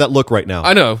because you have that look right now.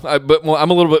 I know, but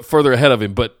I'm a little bit further ahead of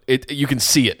him, but you can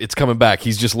see it. It's coming back.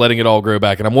 He's just letting it all grow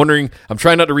back. And I'm wondering, I'm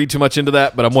trying not to read too much into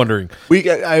that, but I'm wondering.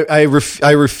 I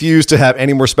refuse to have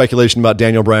any more speculation about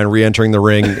Daniel Bryan re-entering the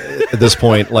ring at this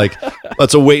point.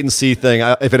 That's a wait-and-see thing.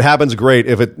 If it happens, great.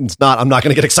 If it's not, I'm not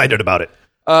going to get excited about it.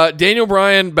 Daniel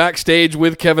Bryan backstage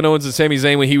with Kevin Owens and Sami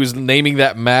Zayn when he was naming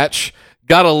that match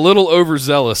got a little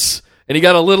overzealous, and he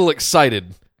got a little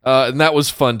excited. And that was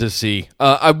fun to see.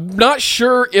 I'm not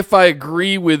sure if I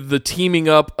agree with the teaming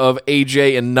up of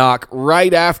AJ and Knock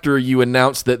right after you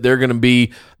announced that they're going to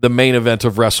be the main event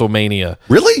of WrestleMania.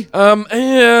 Really? No,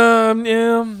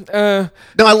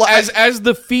 as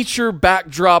the feature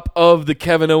backdrop of the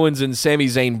Kevin Owens and Sami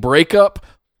Zayn breakup.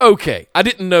 Okay, I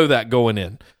didn't know that going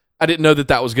in. I didn't know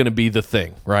that was going to be the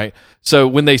thing, right? So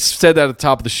when they said that at the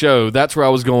top of the show, that's where I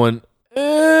was going,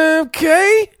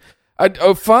 okay.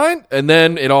 Fine. And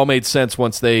then it all made sense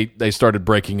once they started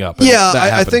breaking up. Yeah,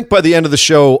 I think by the end of the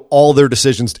show, all their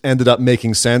decisions ended up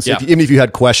making sense. Yeah. Even if you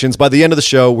had questions, by the end of the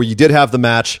show, where you did have the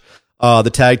match, the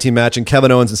tag team match, and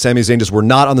Kevin Owens and Sami Zayn just were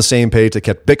not on the same page. They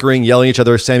kept bickering, yelling at each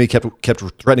other. Sami kept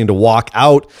threatening to walk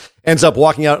out. Ends up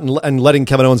walking out and letting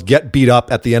Kevin Owens get beat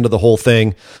up at the end of the whole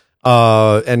thing.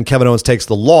 And Kevin Owens takes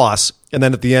the loss. And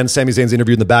then at the end, Sami Zayn's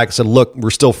interviewed in the back and said, look,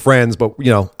 we're still friends, but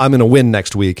I'm going to win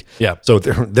next week. Yeah. So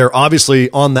they're obviously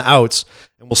on the outs,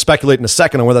 and we'll speculate in a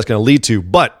second on where that's going to lead to.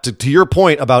 But to your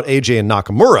point about AJ and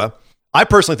Nakamura, I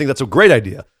personally think that's a great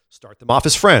idea. Start them off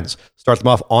as friends. Start them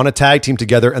off on a tag team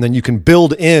together, and then you can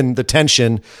build in the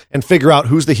tension and figure out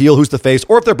who's the heel, who's the face,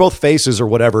 or if they're both faces or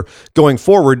whatever going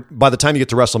forward by the time you get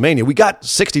to WrestleMania. We got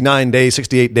 69 days,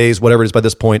 68 days, whatever it is by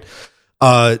this point,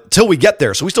 till we get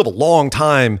there. So we still have a long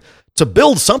time to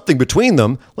build something between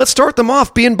them. Let's start them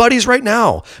off being buddies right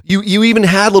now. You even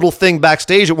had a little thing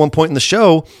backstage at one point in the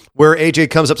show where AJ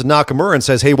comes up to Nakamura and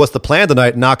says, hey, what's the plan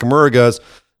tonight? And Nakamura goes,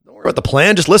 don't worry about the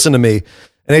plan, just listen to me.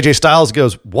 And AJ Styles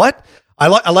goes, what? I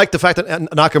like the fact that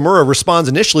Nakamura responds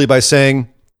initially by saying,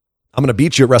 I'm going to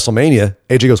beat you at WrestleMania.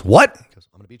 AJ goes, what? He goes,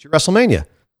 I'm going to beat you at WrestleMania.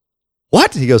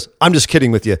 What? He goes, I'm just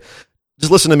kidding with you.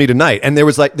 Just listen to me tonight. And there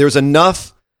was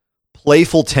enough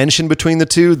playful tension between the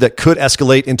two that could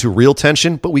escalate into real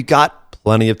tension, but we got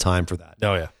plenty of time for that.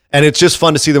 Oh, yeah. And it's just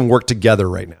fun to see them work together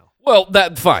right now. Well,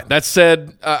 fine. That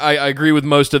said, I agree with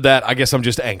most of that. I guess I'm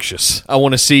just anxious. I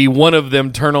want to see one of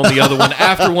them turn on the other one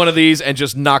after one of these and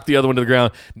just knock the other one to the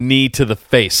ground, knee to the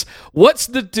face. What's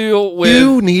the deal with...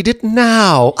 You need it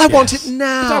now. I want it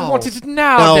now. I want it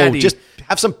now, Daddy. Just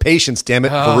have some patience, damn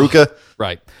it, Veruca.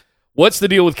 Right. What's the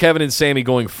deal with Kevin and Sami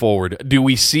going forward? Do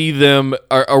we see them...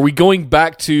 Are we going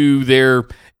back to their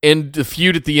end the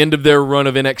feud at the end of their run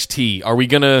of NXT? Are we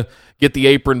going to get the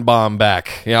apron bomb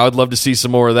back? Yeah, I would love to see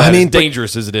some more of that. I mean, as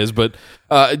dangerous as it is, but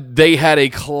they had a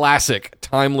classic,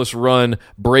 timeless run,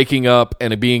 breaking up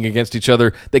and being against each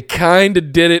other. They kind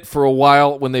of did it for a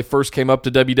while when they first came up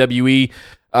to WWE,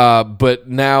 but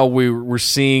now we're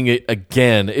seeing it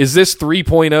again. Is this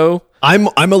 3.0? I'm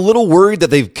a little worried that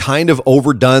they've kind of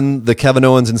overdone the Kevin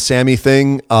Owens and Sami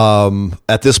thing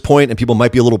at this point, and people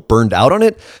might be a little burned out on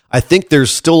it. I think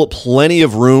there's still plenty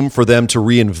of room for them to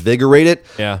reinvigorate it.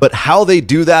 Yeah. But how they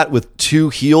do that with two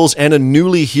heels and a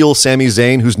newly heel Sami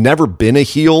Zayn, who's never been a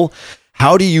heel,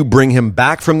 how do you bring him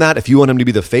back from that if you want him to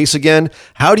be the face again?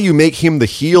 How do you make him the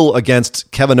heel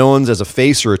against Kevin Owens as a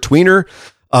face or a tweener?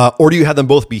 Or do you have them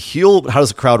both be heel? How does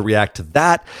the crowd react to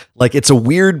that? Like, it's a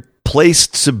weird place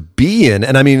to be in.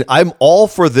 And I mean, I'm all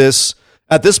for this.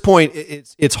 At this point,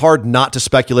 it's hard not to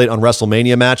speculate on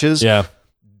WrestleMania matches. Yeah.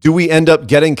 Do we end up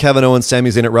getting Kevin Owens,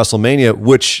 Sami Zayn at WrestleMania,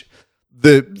 which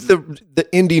the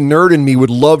indie nerd in me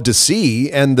would love to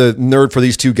see, and the nerd for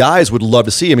these two guys would love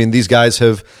to see. I mean, these guys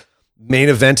have main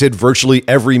evented virtually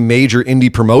every major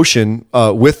indie promotion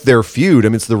with their feud. I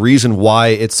mean, it's the reason why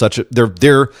it's such a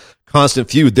their constant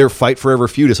feud, their fight forever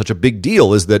feud is such a big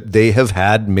deal, is that they have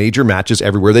had major matches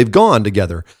everywhere they've gone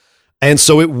together. And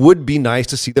so it would be nice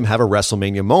to see them have a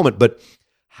WrestleMania moment, but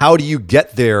how do you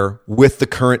get there with the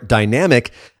current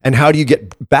dynamic, and how do you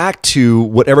get back to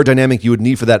whatever dynamic you would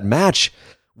need for that match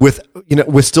with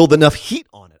still enough heat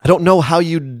on it? I don't know how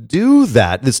you do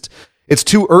that. It's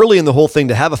too early in the whole thing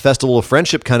to have a Festival of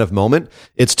Friendship kind of moment.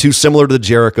 It's too similar to the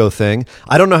Jericho thing.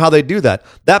 I don't know how they do that.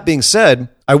 That being said,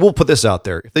 I will put this out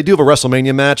there. If they do have a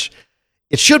WrestleMania match,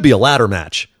 it should be a ladder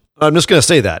match. I'm just going to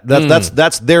say that.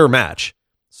 That's their match.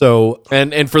 So,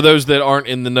 and for those that aren't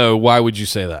in the know, why would you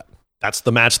say that? That's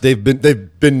the match they've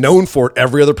been known for at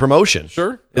every other promotion.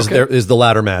 Sure. Is the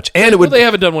ladder match. And they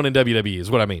haven't done one in WWE is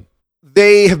what I mean.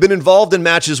 They have been involved in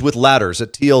matches with ladders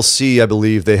at TLC. I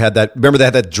believe they had that. Remember, they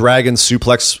had that dragon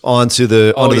suplex onto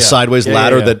the sideways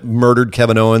ladder that murdered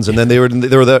Kevin Owens, and then they were in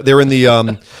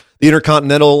the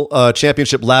Intercontinental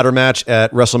Championship ladder match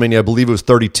at WrestleMania. I believe it was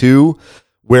 32,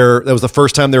 where that was the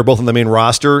first time they were both on the main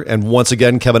roster, and once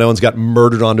again Kevin Owens got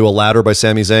murdered onto a ladder by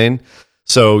Sami Zayn.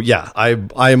 So yeah,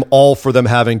 I am all for them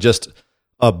having just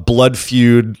a blood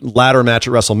feud ladder match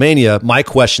at WrestleMania. My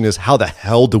question is, how the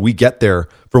hell do we get there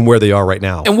from where they are right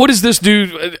now? And what does this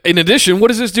do, in addition, what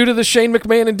does this do to the Shane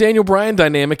McMahon and Daniel Bryan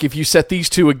dynamic if you set these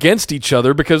two against each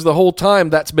other? Because the whole time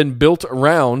that's been built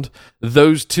around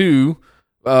those two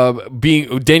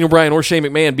being Daniel Bryan or Shane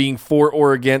McMahon being for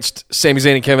or against Sami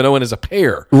Zayn and Kevin Owens as a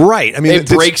pair. Right. I mean, it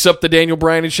breaks up the Daniel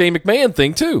Bryan and Shane McMahon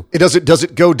thing too. Does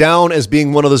it go down as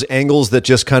being one of those angles that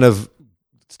just kind of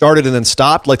started and then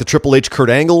stopped, like the Triple H Kurt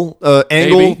Angle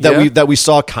angle that we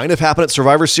saw kind of happen at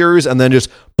Survivor Series and then just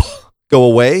go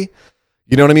away?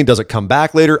 You know what I mean? Does it come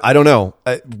back later? I don't know.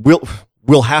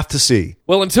 We'll have to see.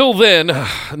 Well, until then,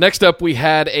 next up we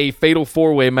had a fatal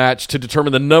four-way match to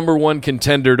determine the number one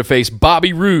contender to face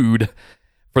Bobby Roode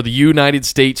for the United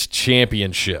States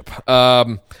Championship.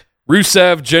 Rusev,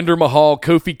 Jinder Mahal,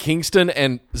 Kofi Kingston,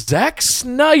 and Zack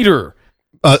Snyder.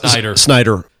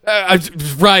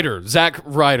 Zack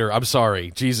Ryder. I'm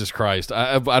sorry. Jesus Christ.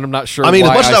 I'm not sure. I mean,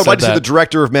 why as much as I would like to that. see the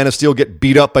director of Man of Steel get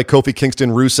beat up by Kofi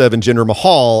Kingston, Rusev, and Jinder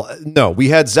Mahal, no, we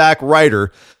had Zack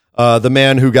Ryder, the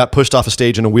man who got pushed off a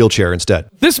stage in a wheelchair instead.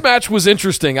 This match was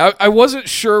interesting. I wasn't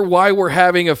sure why we're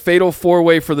having a fatal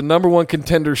four-way for the number one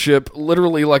contendership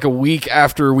literally like a week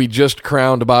after we just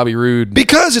crowned Bobby Roode.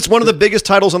 Because it's one of the biggest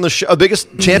titles on the show,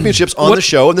 biggest championships on the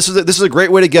show, and this is a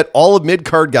great way to get all of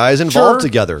mid-card guys involved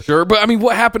together. Sure, but I mean,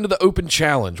 what happened to the open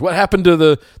challenge? What happened to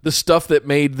the stuff that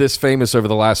made this famous over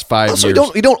the last 5 years?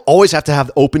 You don't always have to have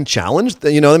the open challenge.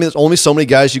 You know, I mean, there's only so many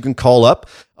guys you can call up.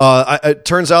 It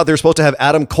turns out they're supposed to have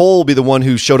Adam Cole be the one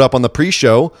who showed up on the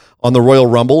pre-show on the Royal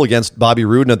Rumble against Bobby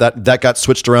Roode, and that got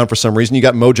switched around for some reason. You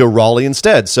got Mojo Rawley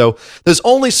instead. So there's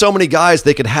only so many guys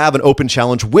they could have an open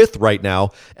challenge with right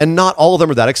now, and not all of them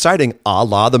are that exciting, a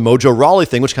la the Mojo Rawley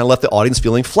thing, which kind of left the audience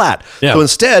feeling flat. Yeah. So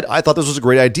instead, I thought this was a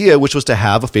great idea, which was to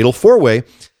have a fatal four-way.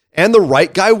 And the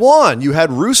right guy won. You had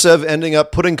Rusev ending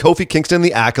up putting Kofi Kingston in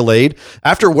the accolade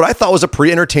after what I thought was a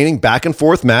pretty entertaining back and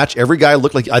forth match. Every guy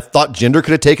looked like, I thought Jinder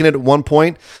could have taken it at one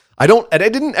point. I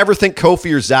didn't ever think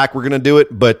Kofi or Zack were going to do it,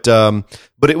 but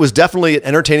it was definitely an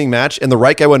entertaining match, and the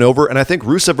right guy went over, and I think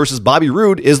Rusev versus Bobby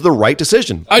Roode is the right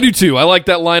decision. I do too. I like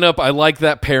that lineup. I like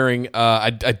that pairing.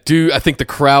 I think the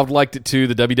crowd liked it too.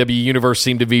 The WWE Universe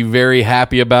seemed to be very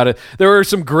happy about it. There were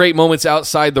some great moments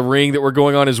outside the ring that were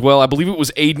going on as well. I believe it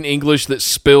was Aiden English that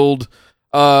spilled...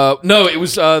 it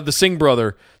was the Singh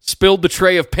brother spilled the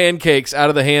tray of pancakes out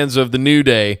of the hands of the New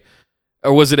Day.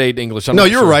 Or was it Aiden English? No,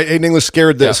 you're right. Aiden English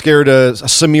scared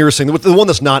Samir Singh, the one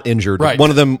that's not injured. Right. One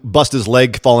of them busted his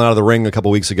leg falling out of the ring a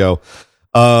couple weeks ago.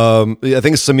 I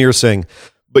think it's Samir Singh.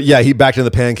 But yeah, he backed into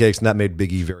the pancakes, and that made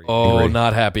Big E very angry.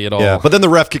 Not happy at all. Yeah, but then the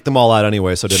ref kicked them all out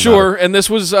anyway, so it didn't matter. And this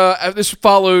was this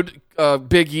followed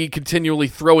Big E continually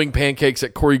throwing pancakes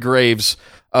at Corey Graves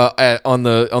on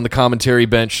the commentary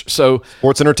bench. So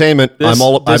Sports entertainment.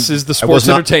 This is the sports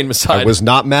entertainment side. I was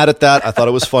not mad at that. I thought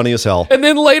it was funny as hell. And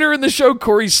then later in the show,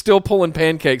 Corey's still pulling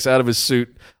pancakes out of his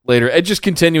suit later and just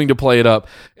continuing to play it up.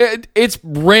 It's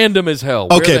random as hell.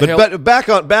 Okay, but back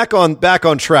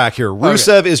on track here.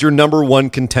 Rusev is your number one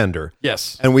contender.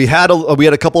 Yes. And we had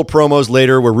a couple of promos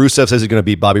later where Rusev says he's going to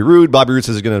beat Bobby Roode. Bobby Roode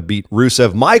says he's going to beat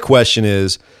Rusev. My question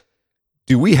is,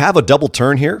 do we have a double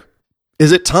turn here?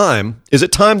 Is it time? Is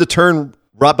it time to turn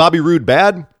Bobby Roode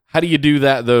bad? How do you do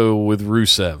that though with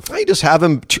Rusev? You just have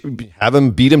him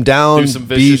beat him down, do some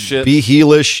vicious shit. Be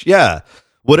heelish, yeah,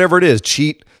 whatever it is,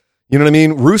 cheat. You know what I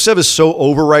mean? Rusev is so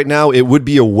over right now. It would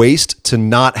be a waste to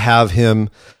not have him.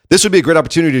 This would be a great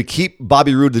opportunity to keep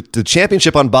Bobby Roode, the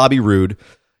championship on Bobby Roode,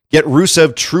 get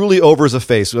Rusev truly over as a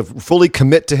face, fully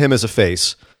commit to him as a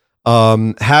face,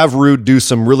 have Roode do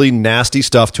some really nasty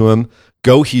stuff to him,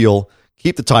 go heel,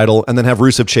 keep the title, and then have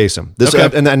Rusev chase him.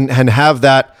 And have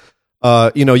that.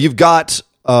 You've got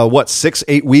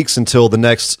 6-8 weeks until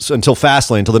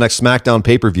Fastlane, until the next SmackDown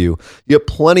pay-per-view. You have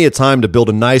plenty of time to build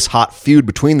a nice hot feud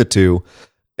between the two.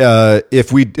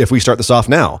 If we start this off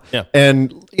now. Yeah.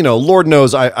 And Lord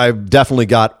knows I've definitely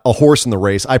got a horse in the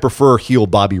race. I prefer heel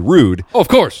Bobby Roode. Oh, of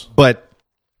course. But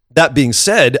that being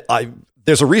said,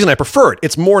 there's a reason I prefer it.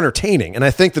 It's more entertaining. And I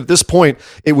think that at this point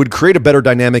it would create a better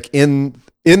dynamic in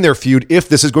their feud, if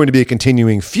this is going to be a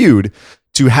continuing feud,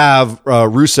 to have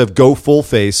Rusev go full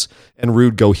face and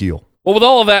Roode go heel. Well, with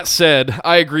all of that said,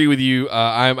 I agree with you.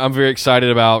 I'm very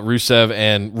excited about Rusev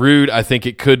and Roode. I think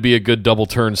it could be a good double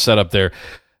turn setup there.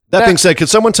 That being said, could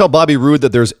someone tell Bobby Roode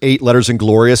that there's 8 letters in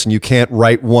Glorious and you can't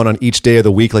write one on each day of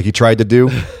the week like he tried to do?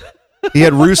 He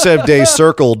had Rusev Day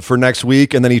circled for next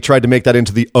week, and then he tried to make that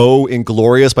into the O in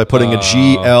Glorious by putting a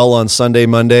GL on Sunday,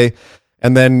 Monday.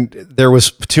 And then there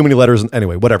was too many letters.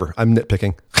 Anyway, whatever. I'm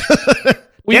nitpicking.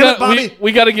 We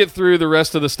got to get through the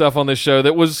rest of the stuff on this show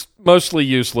that was mostly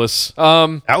useless.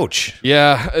 Ouch.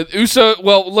 Yeah, Uso.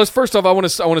 Well, let's first off, I want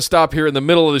to stop here in the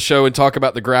middle of the show and talk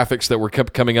about the graphics that were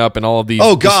kept coming up and all of these.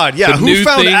 Oh God, yeah. Who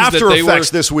found After Effects Effects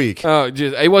this week?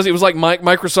 It was like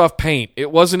Microsoft Paint.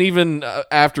 It wasn't even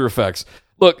After Effects.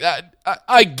 Look,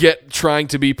 I get trying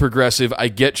to be progressive. I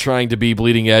get trying to be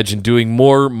bleeding edge and doing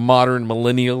more modern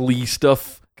millennial-y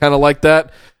stuff, kind of like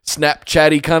that,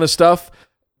 Snapchatty kind of stuff.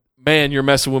 Man, you're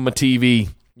messing with my TV.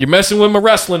 You're messing with my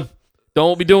wrestling.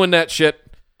 Don't be doing that shit.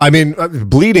 I mean,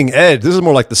 bleeding edge. This is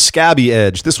more like the scabby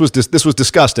edge. This was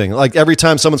disgusting. Like every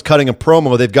time someone's cutting a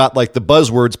promo, they've got like the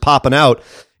buzzwords popping out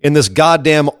in this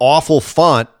goddamn awful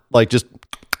font, like just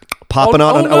popping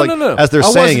out no. as they're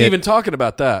saying it. I wasn't even talking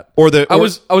about that. I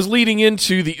was leading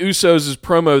into the Usos'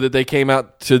 promo that they came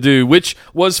out to do, which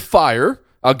was fire.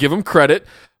 I'll give them credit.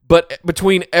 But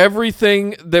between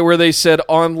everything where they said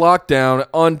on lockdown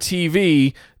on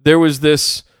TV, there was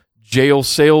this jail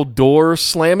cell door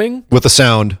slamming with a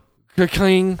sound.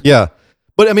 Cling. Yeah.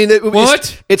 But I mean,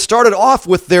 what? It started off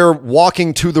with their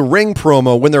walking to the ring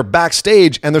promo when they're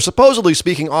backstage and they're supposedly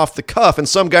speaking off the cuff, and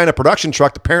some guy in a production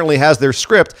truck apparently has their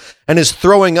script and is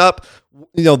throwing up,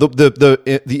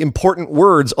 the important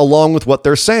words along with what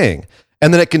they're saying.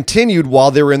 And then it continued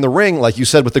while they were in the ring, like you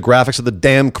said, with the graphics of the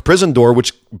damn prison door,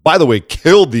 which, by the way,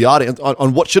 killed the audience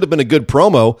on what should have been a good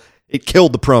promo. It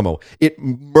killed the promo. It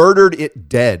murdered it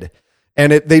dead.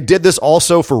 And they did this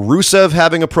also for Rusev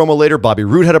having a promo later. Bobby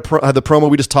Roode had the promo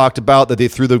we just talked about, that they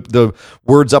threw the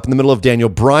words up in the middle of. Daniel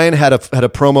Bryan had a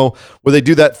promo where they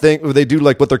do that thing where they do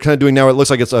like what they're kind of doing now. It looks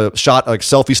like it's a shot like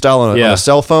selfie style on a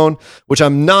cell phone, which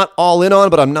I'm not all in on,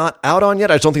 but I'm not out on yet.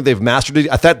 I just don't think they've mastered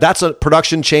it. I thought that's a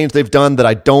production change they've done that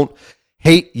I don't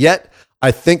hate yet.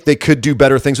 I think they could do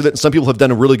better things with it, and some people have done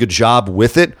a really good job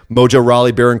with it. Mojo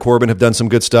Rawley, Baron Corbin have done some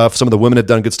good stuff. Some of the women have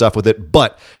done good stuff with it,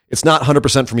 but it's not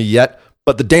 100% for me yet.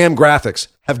 But the damn graphics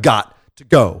have got to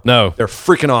go. No. They're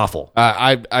freaking awful.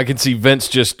 I can see Vince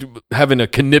just having a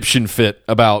conniption fit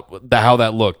about how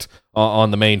that looked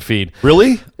on the main feed.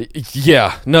 Really?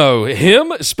 Yeah. No.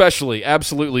 Him especially,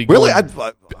 absolutely. Really?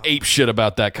 Ape shit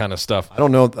about that kind of stuff. I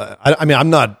don't know. I mean,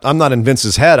 I'm not in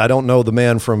Vince's head. I don't know the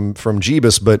man from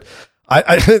Jeebus, but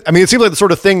I mean, it seems like the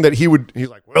sort of thing that he's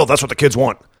like, well, that's what the kids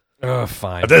want.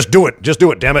 Fine. Just do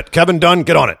it. Damn it. Kevin Dunn,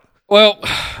 get on it. Well,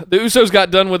 the Usos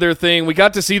got done with their thing. We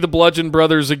got to see the Bludgeon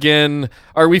Brothers again.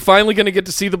 Are we finally going to get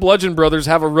to see the Bludgeon Brothers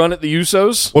have a run at the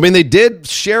Usos? Well, I mean, they did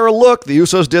share a look. The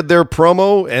Usos did their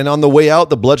promo, and on the way out,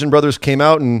 the Bludgeon Brothers came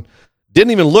out and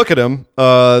didn't even look at him.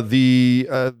 The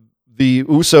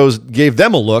Usos gave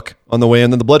them a look on the way,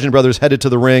 and then the Bludgeon Brothers headed to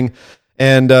the ring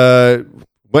and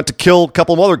went to kill a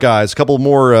couple of other guys, a couple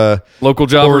more local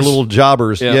jobbers, little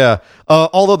jobbers. Yeah.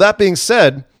 Although that being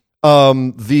said,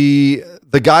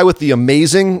 the guy with the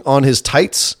amazing on his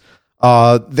tights,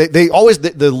 they always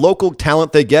the local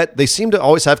talent they get, they seem to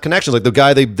always have connections. Like the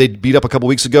guy they beat up a couple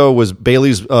weeks ago was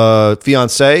Bailey's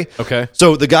fiance. Okay,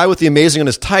 so the guy with the amazing on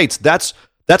his tights, that's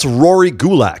Rory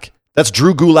Gulak. That's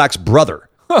Drew Gulak's brother.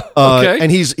 Okay, and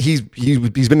he's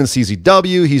been in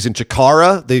CZW. He's in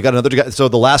Chikara. They got another guy. So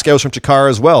the last guy was from Chikara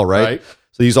as well, right?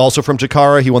 So he's also from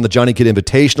Chikara. He won the Johnny Kidd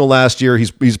Invitational last year.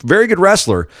 He's a very good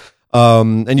wrestler.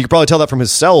 And you can probably tell that from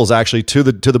his sells actually to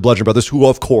the Bludgeon Brothers, who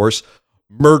of course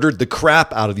murdered the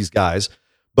crap out of these guys.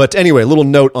 But anyway, a little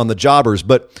note on the jobbers.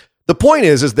 But the point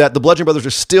is that the Bludgeon Brothers are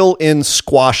still in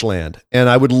squash land, and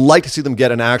I would like to see them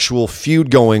get an actual feud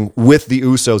going with the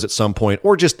Usos at some point,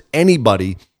 or just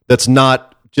anybody that's not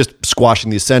just squashing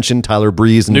the Ascension, Tyler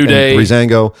Breeze and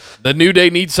Breezango. The New Day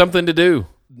needs something to do.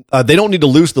 They don't need to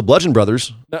lose the Bludgeon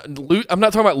Brothers. I'm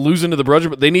not talking about losing to the Bludgeon,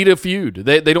 but they need a feud.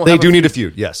 They do need a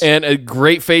feud, yes. And a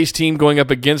great face team going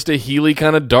up against a Healy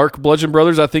kind of dark Bludgeon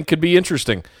Brothers, I think, could be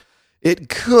interesting. It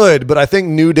could, but I think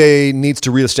New Day needs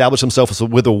to reestablish themselves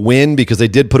with a win because they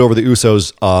did put over the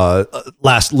Usos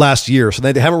last year, so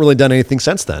they haven't really done anything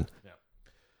since then.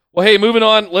 Well, hey, moving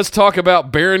on, let's talk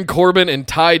about Baron Corbin and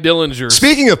Ty Dillinger.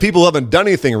 Speaking of people who haven't done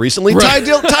anything recently, right.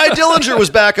 Ty Dillinger was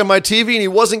back on my TV, and he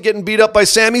wasn't getting beat up by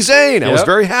Sami Zayn. I was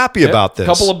very happy about this. A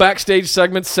couple of backstage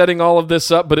segments setting all of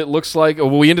this up, but it looks like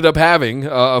we ended up having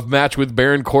a match with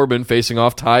Baron Corbin facing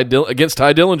off against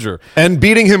Ty Dillinger. And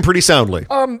beating him pretty soundly.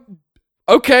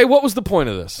 Okay, what was the point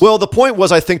of this? Well, the point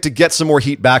was, I think, to get some more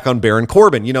heat back on Baron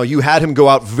Corbin. You know, you had him go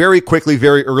out very quickly,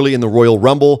 very early in the Royal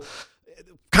Rumble.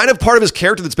 Kind of part of his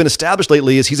character that's been established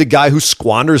lately is he's a guy who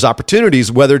squanders opportunities,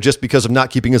 whether just because of not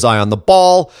keeping his eye on the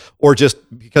ball or just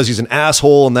because he's an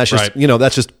asshole, and that's just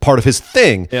that's just part of his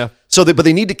thing. Yeah. But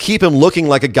they need to keep him looking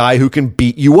like a guy who can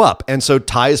beat you up, and so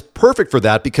Ty is perfect for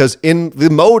that because in the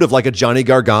mode of like a Johnny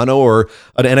Gargano or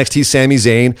an NXT Sami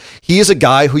Zayn, he is a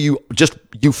guy who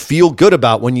you feel good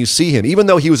about when you see him, even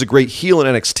though he was a great heel in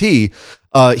NXT.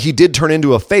 He did turn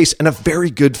into a face, and a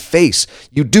very good face.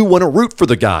 You do want to root for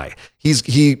the guy.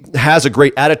 He has a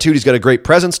great attitude. He's got a great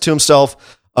presence to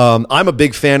himself. I'm a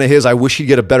big fan of his. I wish he'd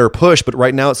get a better push, but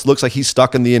right now it looks like he's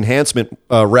stuck in the enhancement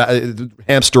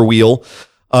hamster wheel.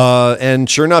 And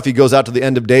sure enough, he goes out to the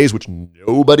end of days, which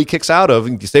nobody kicks out of.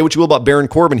 And you say what you will about Baron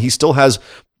Corbin, he still has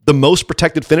the most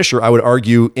protected finisher, I would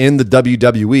argue, in the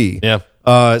WWE. Yeah.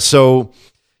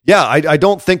 Yeah, I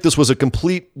don't think this was a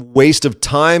complete waste of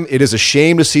time. It is a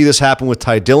shame to see this happen with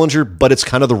Ty Dillinger, but it's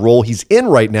kind of the role he's in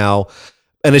right now,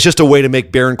 and it's just a way to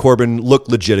make Baron Corbin look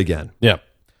legit again. Yeah.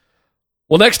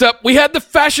 Well, next up, we had the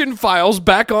Fashion Files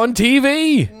back on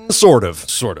TV. Sort of.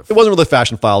 It wasn't really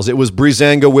Fashion Files. It was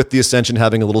Breezango with the Ascension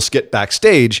having a little skit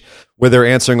backstage where they're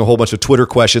answering a whole bunch of Twitter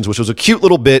questions, which was a cute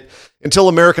little bit until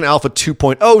American Alpha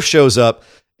 2.0 shows up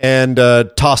and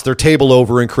toss their table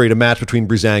over and create a match between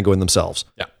Breezango and themselves.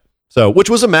 Yeah. So, which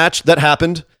was a match that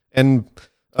happened, and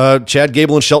Chad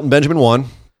Gable and Shelton Benjamin won.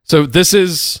 So this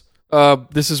is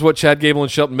what Chad Gable and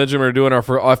Shelton Benjamin are doing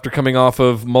after coming off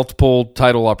of multiple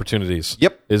title opportunities.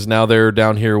 Yep. Is now they're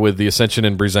down here with the Ascension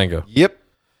and Breezango. Yep.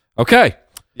 Okay.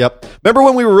 Yep. Remember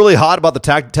when we were really hot about the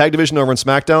tag division over in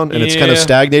SmackDown, and it's kind of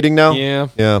stagnating now? Yeah.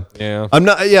 I'm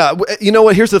not. Yeah. You know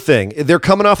what? Here's the thing. They're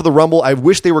coming off of the Rumble. I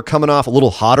wish they were coming off a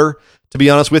little hotter. To be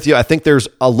honest with you, I think there's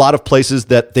a lot of places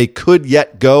that they could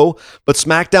yet go, but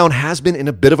SmackDown has been in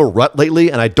a bit of a rut lately,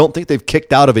 and I don't think they've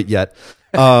kicked out of it yet.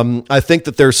 I think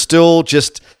that they're still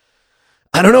just,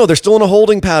 I don't know, they're still in a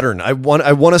holding pattern. I want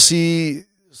to see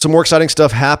some more exciting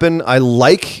stuff happen. I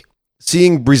like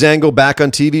seeing Breezango back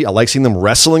on TV. I like seeing them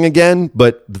wrestling again,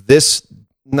 but this,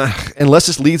 unless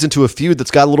this leads into a feud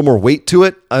that's got a little more weight to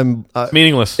it, it's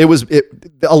meaningless.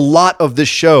 A lot of this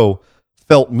show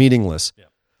felt meaningless. Yeah.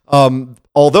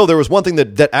 Although there was one thing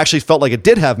that actually felt like it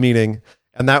did have meaning,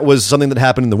 and that was something that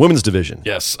happened in the women's division.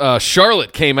 Yes.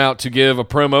 Charlotte came out to give a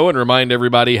promo and remind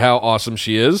everybody how awesome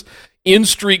she is. In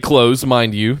street clothes,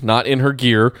 mind you, not in her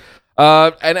gear.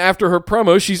 And after her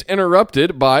promo, she's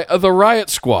interrupted by the Riot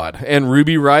Squad, and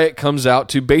Ruby Riot comes out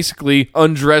to basically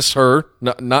undress her,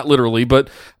 not literally, but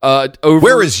over.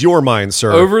 Where is your mind,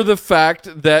 sir? Over the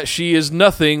fact that she is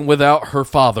nothing without her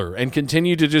father, and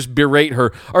continue to just berate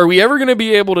her. Are we ever going to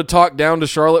be able to talk down to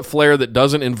Charlotte Flair that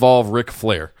doesn't involve Ric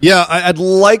Flair? Yeah, I'd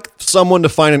like someone to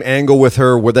find an angle with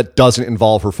her where that doesn't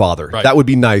involve her father. Right. That would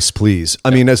be nice, please. I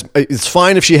mean, it's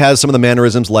fine if she has some of the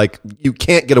mannerisms, like you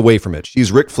can't get away from it.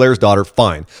 She's Ric Flair's daughter,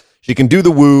 fine. She can do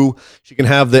the woo, she can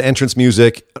have the entrance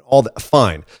music, all that,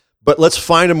 fine. But let's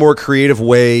find a more creative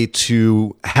way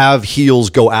to have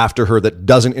heels go after her that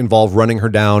doesn't involve running her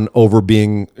down over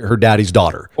being her daddy's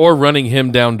daughter. Or running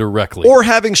him down directly. Or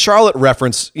having Charlotte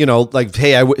reference, like,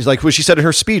 hey, like what she said in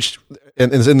her speech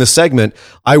in the segment,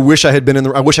 I wish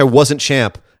I wasn't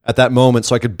champ at that moment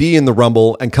so I could be in the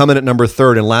Rumble and come in at number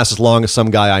 3 and last as long as some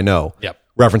guy I know. Yep.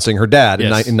 Referencing her dad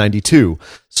Yes. in 92.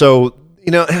 So,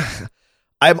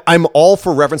 I'm all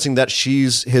for referencing that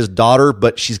she's his daughter,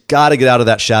 but she's got to get out of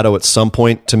that shadow at some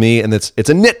point to me. And it's a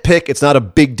nitpick. It's not a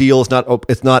big deal.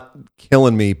 It's not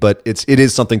killing me, but it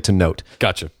is something to note.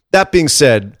 Gotcha. That being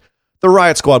said, the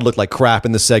Riot Squad looked like crap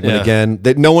in this segment again.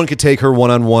 That no one could take her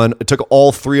one-on-one. It took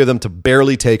all 3 of them to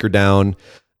barely take her down.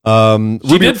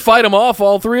 She did fight them off,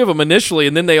 all 3 of them initially,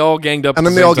 and then they all ganged up. And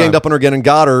then they all ganged up on her again and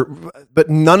got her, but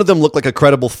none of them looked like a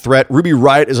credible threat. Ruby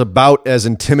Riot is about as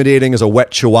intimidating as a wet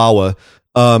chihuahua.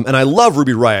 And I love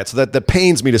Ruby Riot, so that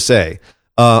pains me to say.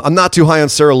 I'm not too high on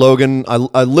Sarah Logan.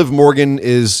 Liv Morgan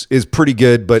is pretty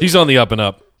good, but she's on the up and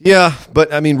up. Yeah,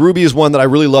 but I mean, Ruby is one that I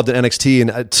really loved in NXT,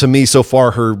 and to me, so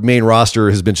far, her main roster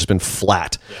has just been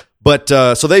flat. Yeah. But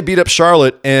so they beat up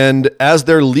Charlotte, and as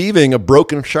they're leaving a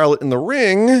broken Charlotte in the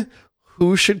ring,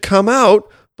 who should come out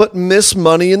but Miss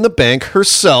Money in the Bank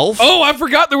herself? Oh, I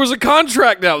forgot there was a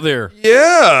contract out there.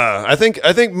 Yeah, I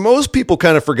think most people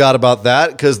kind of forgot about that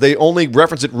because they only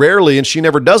reference it rarely, and she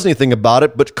never does anything about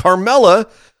it. But Carmella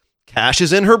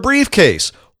cashes in her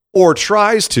briefcase, or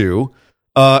tries to,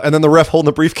 and then the ref holding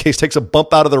the briefcase takes a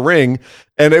bump out of the ring,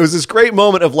 and it was this great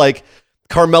moment of like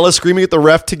Carmella screaming at the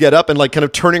ref to get up and like kind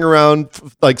of turning around,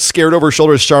 like scared over her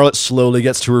shoulder as Charlotte slowly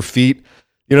gets to her feet.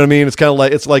 You know what I mean? It's kind of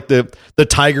like the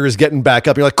tiger is getting back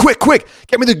up. You're like, quick,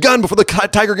 get me the gun before the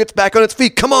tiger gets back on its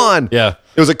feet. Come on. Yeah.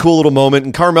 It was a cool little moment.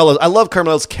 And Carmella, I love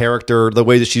Carmella's character, the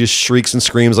way that she just shrieks and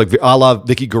screams like a la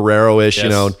Vicky Guerrero-ish,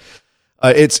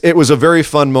 Yes. It was a very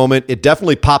fun moment. It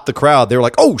definitely popped the crowd. They were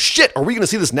like, oh shit, are we going to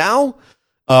see this now?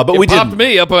 But we popped didn't.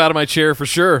 me up out of my chair for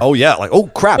sure. Oh yeah, like, oh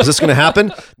crap, is this going to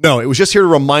happen? No, it was just here to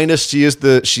remind us she is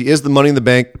the Money in the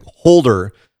Bank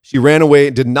holder. She ran away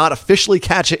and did not officially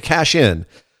cash in.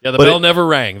 Yeah, the bell never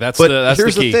rang. That's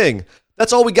here's the key. the thing.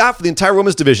 That's all we got for the entire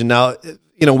women's division. Now,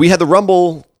 we had the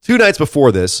Rumble 2 nights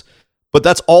before this, but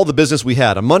that's all the business we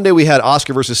had. On Monday, we had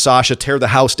Asuka versus Sasha tear the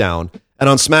house down. And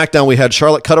on SmackDown, we had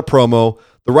Charlotte cut a promo.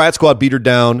 The Riot Squad beat her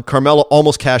down. Carmella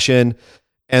almost cash in.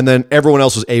 And then everyone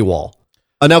else was AWOL.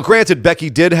 Now, granted, Becky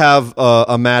did have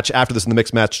a match after this in the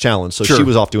Mixed Match Challenge, so she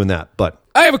was off doing that. But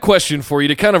I have a question for you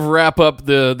to kind of wrap up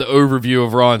the overview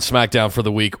of Raw and SmackDown for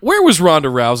the week. Where was Ronda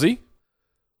Rousey?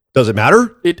 does it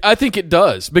matter? I think it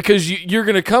does, because you're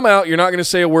going to come out, you're not going to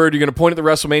say a word, you're going to point at the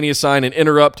WrestleMania sign and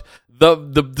interrupt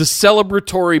the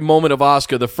celebratory moment of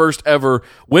Asuka, the first ever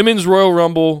Women's Royal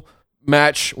Rumble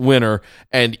match winner,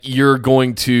 and you're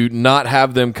going to not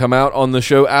have them come out on the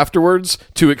show afterwards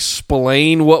to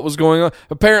explain what was going on.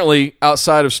 Apparently,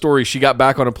 outside of story, she got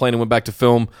back on a plane and went back to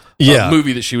film a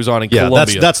movie that she was on in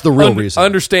Colombia. That's the real reason.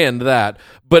 Understand that,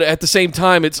 but at the same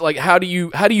time, it's like, how do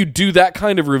you do that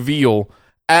kind of reveal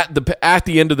at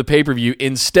the end of the pay-per-view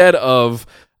instead of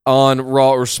on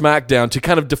Raw or SmackDown to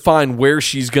kind of define where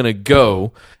she's going to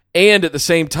go, and at the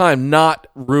same time not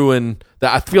ruin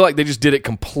that? I feel like they just did it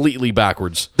completely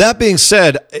backwards. That being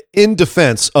said, in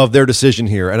defense of their decision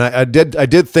here, and I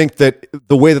did think that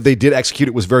the way that they did execute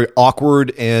it was very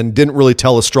awkward and didn't really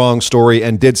tell a strong story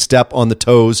and did step on the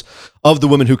toes of the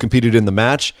women who competed in the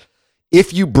match.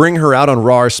 If you bring her out on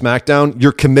Raw or SmackDown,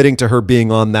 you're committing to her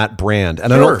being on that brand. And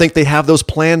Sure. I don't think they have those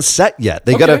plans set yet.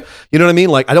 They gotta, you know what I mean?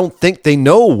 Like, I don't think they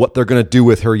know what they're going to do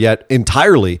with her yet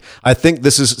entirely. I think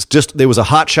this is just, there was a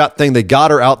hot shot thing. They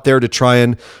got her out there to try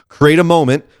and create a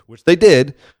moment, which they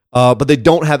did, but they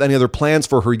don't have any other plans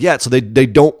for her yet. So they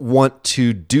don't want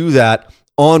to do that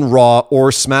on Raw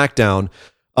or SmackDown.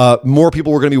 More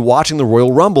people were going to be watching the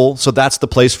Royal Rumble, so that's the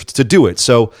place to do it.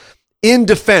 So in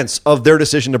defense of their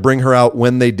decision to bring her out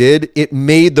when they did, it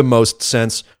made the most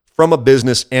sense from a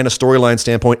business and a storyline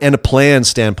standpoint and a plan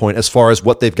standpoint as far as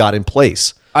what they've got in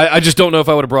place. I just don't know if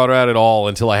I would have brought her out at all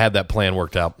until I had that plan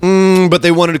worked out. But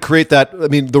they wanted to create that. I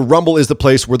mean, the Rumble is the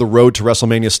place where the road to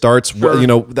WrestleMania starts. Sure. You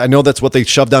know, I know that's what they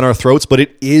shoved down our throats, but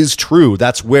it is true.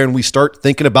 That's when we start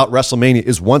thinking about WrestleMania,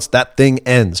 is once that thing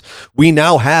ends. We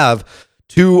now have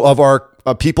two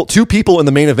people in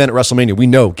the main event at WrestleMania. We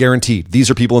know, guaranteed. These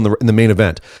are people in the main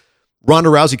event. Ronda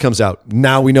Rousey comes out.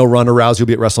 Now we know Ronda Rousey will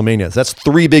be at WrestleMania. That's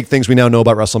three big things we now know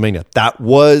about WrestleMania. That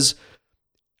was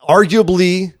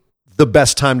arguably the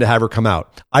best time to have her come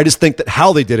out. I just think that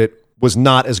how they did it was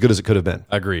not as good as it could have been.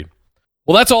 Agreed.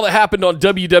 Well, that's all that happened on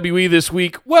WWE this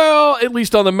week. Well, at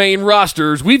least on the main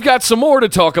rosters. We've got some more to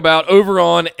talk about over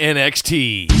on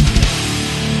NXT.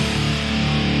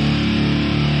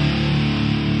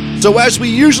 So as we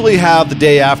usually have the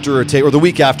day after or the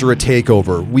week after a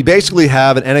takeover, we basically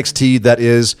have an NXT that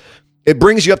it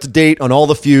brings you up to date on all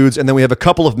the feuds, and then we have a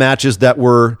couple of matches that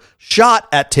were shot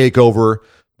at takeover,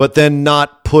 but then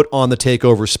not put on the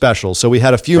takeover special. So we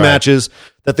had a few matches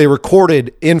that they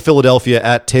recorded in Philadelphia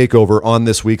at takeover on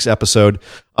this week's episode,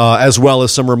 as well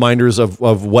as some reminders of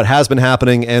what has been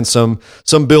happening and some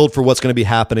build for what's going to be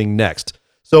happening next.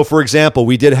 So for example,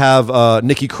 we did have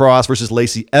Nikki Cross versus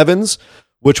Lacey Evans,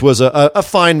 which was a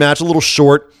fine match, a little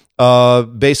short,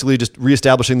 basically just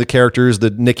reestablishing the characters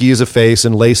that Nikki is a face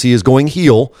and Lacey is going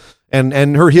heel.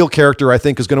 And her heel character, I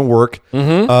think, is going to work.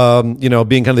 Mm-hmm.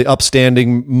 Being kind of the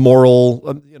upstanding,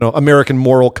 moral, American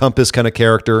moral compass kind of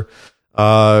character,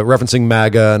 referencing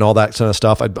MAGA and all that kind of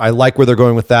stuff. I like where they're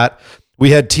going with that.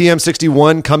 We had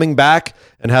TM61 coming back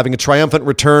and having a triumphant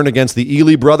return against the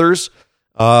Ely brothers.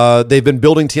 They've been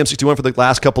building TM61 for the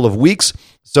last couple of weeks.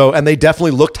 And they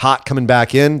definitely looked hot coming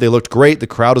back in. They looked great. The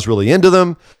crowd is really into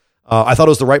them. I thought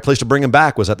it was the right place to bring him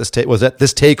back. Was at this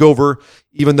takeover,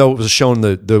 even though it was shown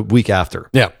the week after.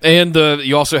 Yeah, and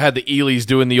you also had the Elys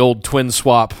doing the old twin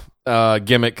swap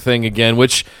gimmick thing again,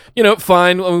 which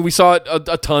fine. I mean, we saw it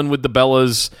a ton with the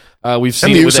Bellas. We've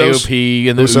seen it with AOP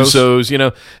and the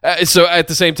Usos. So at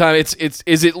the same time,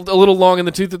 is it a little long in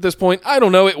the tooth at this point? I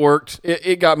don't know. It worked.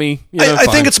 It got me. I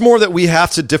think it's more that we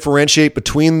have to differentiate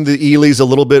between the Elys a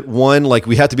little bit. One, like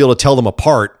we have to be able to tell them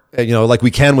apart. Like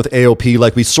we can with AOP,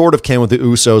 like we sort of can with the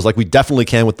Usos, like we definitely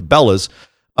can with the Bellas.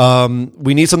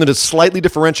 We need something to slightly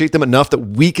differentiate them enough that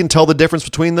we can tell the difference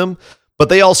between them, but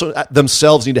they also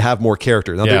themselves need to have more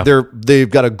character. Now they've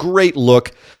got a great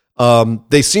look.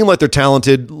 They seem like they're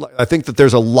talented. I think that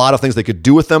there's a lot of things they could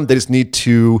do with them. They just need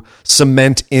to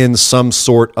cement in some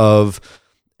sort of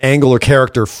angle or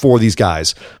character for these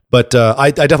guys. But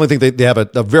I definitely think they have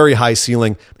a very high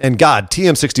ceiling. And God,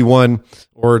 TM61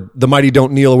 or the Mighty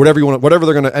Don't Kneel or whatever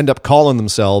they're going to end up calling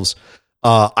themselves,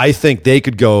 I think they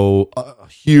could go a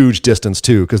huge distance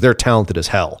too because they're talented as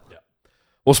hell.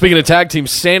 Well, speaking of tag team,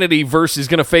 Sanity is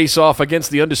going to face off against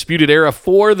the Undisputed Era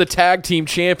for the tag team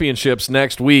championships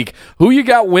next week. Who you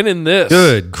got winning this?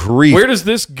 Good grief. Where does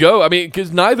this go? I mean,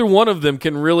 because neither one of them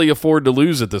can really afford to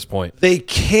lose at this point. They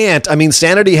can't. I mean,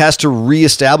 Sanity has to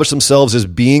reestablish themselves as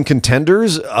being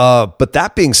contenders. But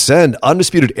that being said,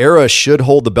 Undisputed Era should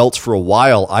hold the belts for a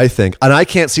while, I think. And I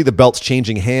can't see the belts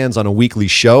changing hands on a weekly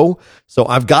show. So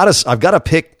I've got to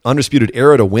pick Undisputed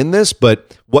Era to win this,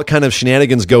 but what kind of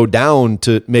shenanigans go down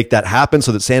to make that happen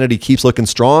so that Sanity keeps looking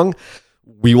strong,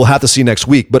 we will have to see next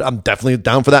week. But I'm definitely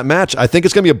down for that match. I think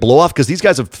it's going to be a blow-off because these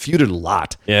guys have feuded a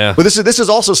lot. Yeah. But this is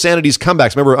also Sanity's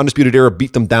comebacks. Remember, Undisputed Era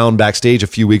beat them down backstage a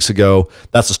few weeks ago.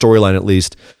 That's the storyline, at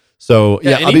least. So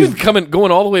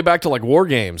going all the way back to like War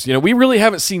Games. We really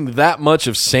haven't seen that much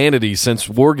of Sanity since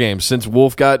War Games, since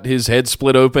Wolf got his head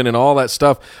split open and all that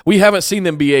stuff. We haven't seen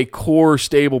them be a core,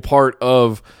 stable part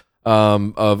of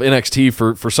NXT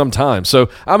for some time. So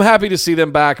I'm happy to see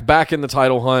them back in the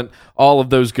title hunt, all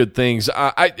of those good things.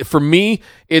 For me,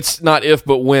 it's not if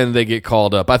but when they get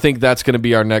called up. I think that's going to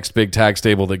be our next big tag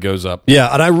stable that goes up.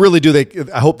 Yeah, and I really do.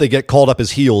 I hope they get called up as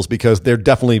heels because they're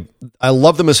definitely, I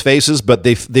love them as faces, but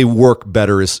they work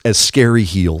better as scary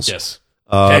heels. Yes.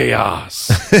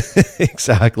 Chaos.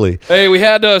 Exactly. Hey, we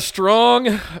had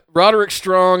Roderick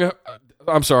Strong.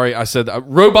 I'm sorry, I said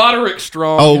Roderick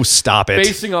Strong. Oh, stop it.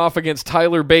 Facing off against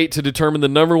Tyler Bate to determine the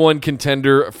number one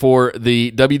contender for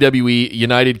the WWE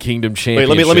United Kingdom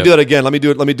Championship. Wait, let me do it again. Let me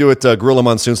do it Gorilla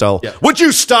Monsoon style. Yeah. Would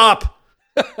you stop?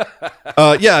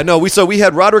 We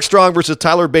had Roderick Strong versus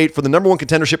Tyler Bate for the number one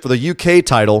contendership for the UK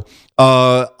title.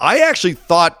 I actually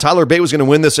thought Tyler Bate was going to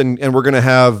win this and we're going to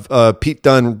have Pete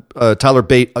Dunne Tyler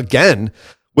Bate again,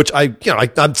 which I'm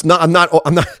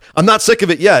not sick of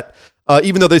it yet.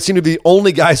 Even though they seem to be the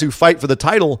only guys who fight for the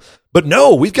title. But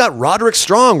no, we've got Roderick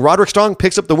Strong. Roderick Strong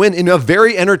picks up the win in a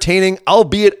very entertaining,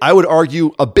 albeit I would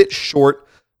argue a bit short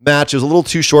match. It was a little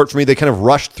too short for me. They kind of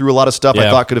rushed through a lot of stuff I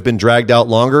thought could have been dragged out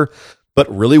longer. but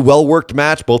really well-worked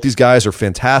match. Both these guys are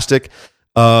fantastic.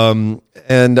 We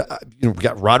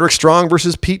got Roderick Strong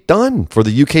versus Pete Dunne for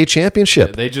the UK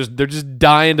Championship. They're just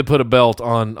dying to put a belt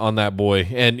on that boy,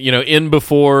 and in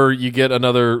before you get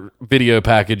another video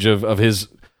package of his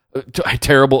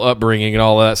terrible upbringing and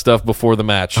all that stuff before the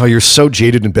match. Oh, you're so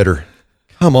jaded and bitter.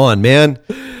 Come on, man.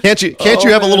 Can't you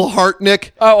have a little heart,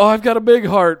 Nick? Oh, I've got a big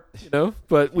heart,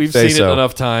 but we've seen it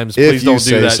enough times. Please don't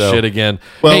do that shit again.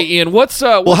 Well, hey, Ian,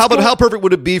 how perfect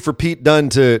would it be for Pete Dunne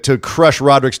to crush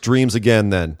Roderick's dreams again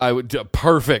then? I would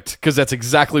perfect, because that's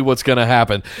exactly what's going to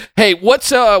happen. Hey,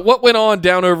 what went on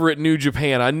down over at New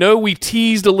Japan? I know we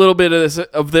teased a little bit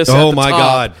of this oh my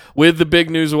God, with the big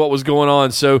news of what was going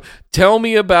on. So tell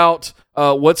me about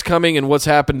what's coming and what's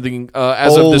happening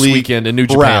as of this weekend in New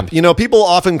Japan. People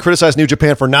often criticize New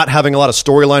Japan for not having a lot of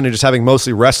storyline and just having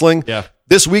mostly wrestling. Yeah.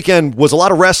 This weekend was a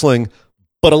lot of wrestling,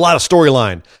 but a lot of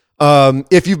storyline.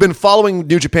 If you've been following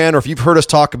New Japan or if you've heard us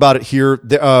talk about it here,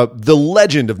 the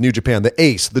legend of New Japan, the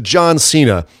ace, the John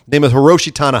Cena, name is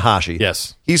Hiroshi Tanahashi.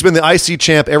 Yes. He's been the IC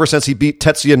champ ever since he beat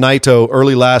Tetsuya Naito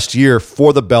early last year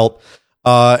for the belt.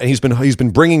 And he's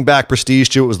been bringing back prestige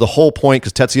to it. It was the whole point,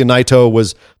 because Tetsuya Naito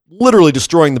was literally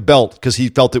destroying the belt because he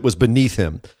felt it was beneath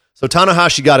him. So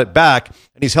Tanahashi got it back,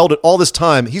 and he's held it all this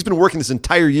time. He's been working this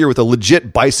entire year with a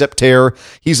legit bicep tear.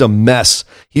 He's a mess.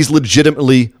 He's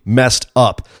legitimately messed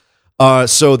up.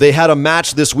 So they had a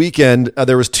match this weekend.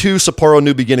 There was 2 Sapporo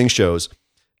New Beginning shows.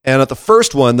 And at the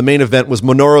first one, the main event was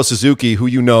Minoru Suzuki,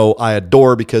 who I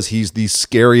adore because he's the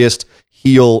scariest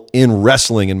heel in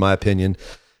wrestling, in my opinion.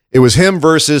 It was him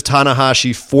versus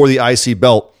Tanahashi for the IC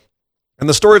belt. And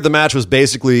the story of the match was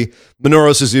basically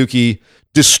Minoru Suzuki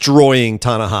destroying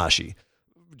Tanahashi,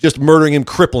 just murdering him,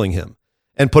 crippling him,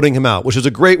 and putting him out, which is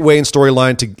a great way in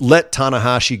storyline to let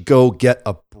Tanahashi go get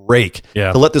a break,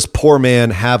 to let this poor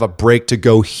man have a break to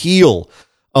go heal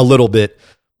a little bit,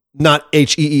 not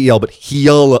HEEL, but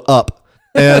heal up.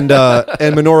 And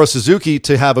Minoru Suzuki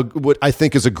to have what I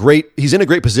think is he's in a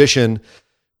great position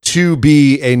to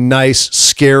be a nice,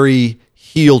 scary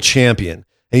heel champion.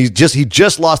 And he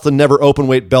just lost the never open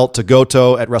weight belt to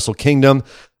Goto at Wrestle Kingdom.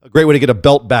 A great way to get a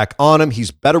belt back on him. He's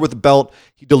better with the belt.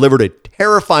 He delivered a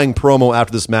terrifying promo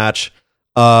after this match,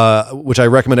 which I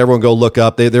recommend everyone go look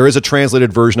up. There is a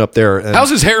translated version up there. And how's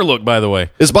his hair look, by the way?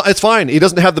 It's fine. He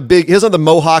doesn't have the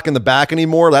mohawk in the back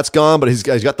anymore. That's gone, but he's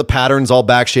got the patterns all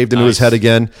back shaved into his head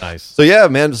again. Nice. So yeah,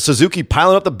 man, Suzuki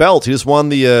piling up the belts. He just won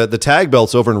the tag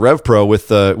belts over in Rev Pro with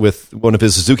one of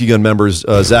his Suzuki Gun members,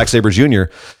 Zack Sabre Jr.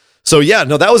 So yeah,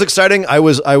 no, that was exciting. I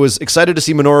was excited to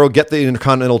see Minoru get the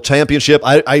Intercontinental Championship.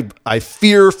 I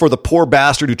fear for the poor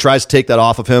bastard who tries to take that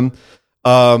off of him.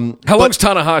 How long's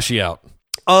Tanahashi out?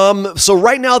 So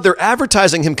right now they're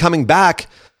advertising him coming back.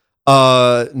 He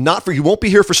won't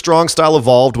be here for Strong Style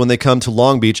Evolved when they come to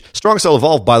Long Beach. Strong Style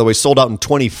Evolved, by the way, sold out in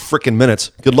 20 freaking minutes.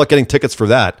 Good luck getting tickets for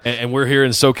that. And we're here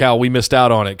in SoCal. We missed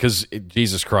out on it because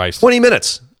Jesus Christ, 20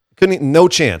 minutes. No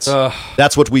chance.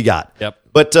 That's what we got. Yep.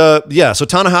 But so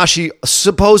Tanahashi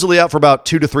supposedly out for about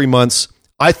 2 to 3 months.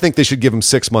 I think they should give him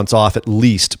 6 months off at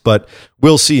least, but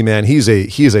we'll see, man. He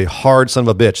is a hard son of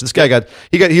a bitch. This guy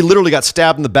he literally got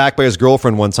stabbed in the back by his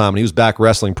girlfriend one time, and he was back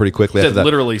wrestling pretty quickly after that.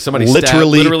 Literally, somebody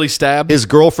literally stabbed? His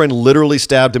girlfriend literally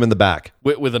stabbed him in the back.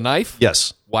 With a knife?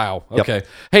 Yes. Wow. Okay. Yep.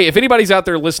 Hey, if anybody's out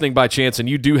there listening by chance and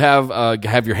you do have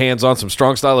your hands on some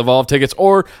Strong Style Evolved tickets,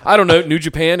 or I don't know, New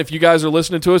Japan, if you guys are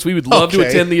listening to us, we would love to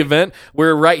attend the event.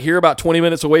 We're right here about 20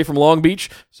 minutes away from Long Beach,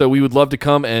 so we would love to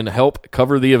come and help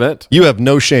cover the event. You have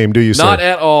no shame, do you, sir? Not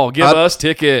at all. Give us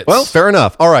tickets. Well, fair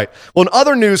enough. All right. Well, in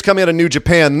other news coming out of New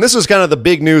Japan, and this is kind of the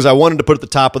big news I wanted to put at the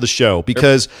top of the show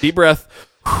because... Deep breath.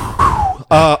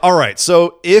 All right.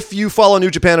 So if you follow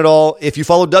New Japan at all, if you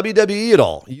follow WWE at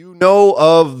all, you know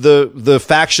of the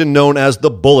faction known as the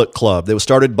Bullet Club. That was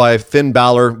started by Finn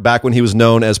Balor back when he was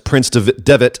known as Prince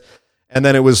Devitt. And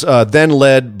then it was then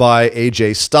led by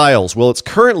AJ Styles. Well, its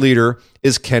current leader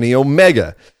is Kenny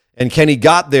Omega. And Kenny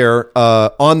got there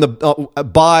in the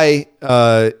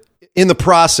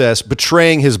process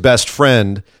betraying his best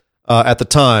friend at the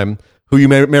time, who you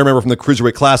may remember from the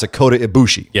Cruiserweight Classic, Kota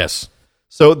Ibushi. Yes.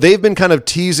 So they've been kind of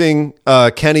teasing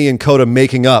Kenny and Kota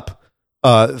making up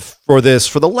for this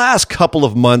for the last couple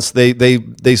of months.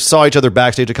 They saw each other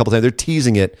backstage a couple times. They're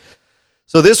teasing it.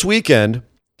 So this weekend,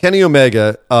 Kenny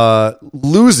Omega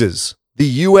loses the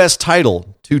U.S.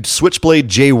 title to Switchblade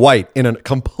Jay White in a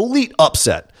complete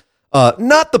upset.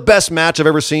 Not the best match I've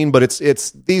ever seen, but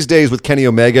it's these days with Kenny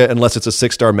Omega, unless it's a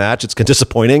 6-star match, it's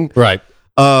disappointing. Right.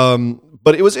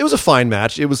 But it was a fine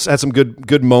match. It had some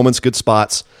good moments, good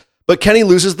spots. But Kenny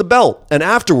loses the belt, and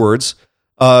afterwards,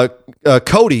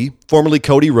 Cody, formerly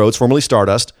Cody Rhodes, formerly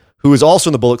Stardust, who is also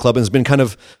in the Bullet Club and has been kind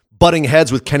of butting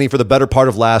heads with Kenny for the better part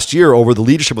of last year over the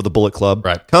leadership of the Bullet Club,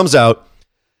 comes out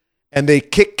and they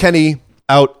kick Kenny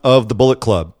out of the Bullet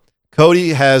Club. Cody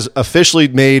has officially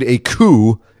made a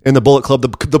coup in the Bullet Club.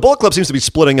 The Bullet Club seems to be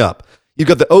splitting up. You've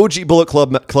got the OG Bullet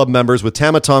Club members with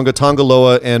Tama Tonga, Tonga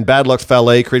Loa, and Bad Luck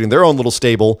Fale creating their own little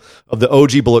stable of the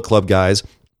OG Bullet Club guys.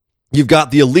 You've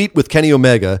got the Elite with Kenny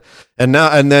Omega, and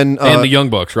then the Young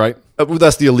Bucks, right?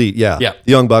 That's the Elite, yeah. The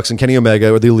Young Bucks and Kenny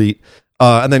Omega are the Elite.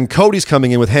 And then Cody's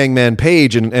coming in with Hangman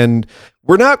Page, and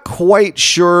we're not quite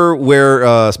sure where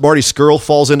Marty Scurll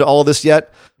falls into all of this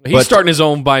yet. He's starting his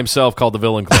own by himself called the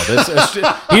Villain Club.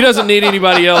 He doesn't need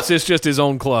anybody else. It's just his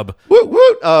own club. Woot,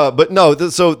 woot. But no,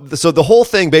 so the whole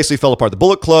thing basically fell apart. The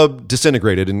Bullet Club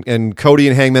disintegrated, and Cody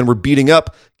and Hangman were beating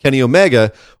up Kenny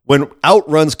Omega when out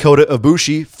runs Kota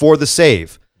Ibushi for the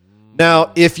save.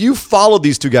 Now, if you followed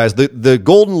these two guys, the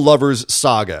Golden Lovers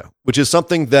saga, which is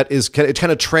something that it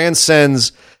kind of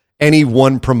transcends any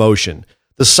one promotion.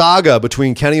 The saga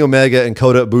between Kenny Omega and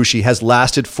Kota Ibushi has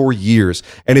lasted for years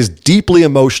and is deeply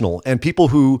emotional. And people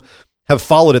who have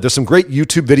followed it, there's some great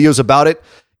YouTube videos about it.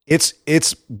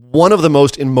 It's one of the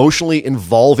most emotionally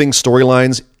involving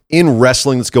storylines in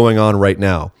wrestling that's going on right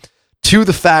now. To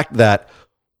the fact that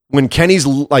when Kenny's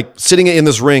like sitting in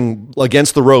this ring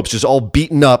against the ropes, just all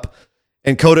beaten up,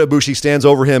 and Kota Ibushi stands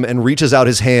over him and reaches out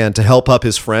his hand to help up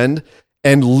his friend,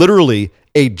 and literally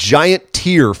a giant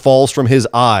tear falls from his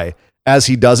eye as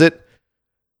he does it,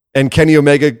 and Kenny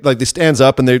Omega they stands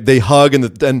up and they hug,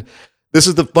 and this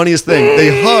is the funniest thing,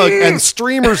 they hug and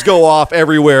streamers go off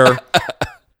everywhere.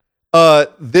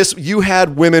 You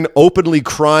had women openly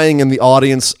crying in the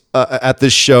audience at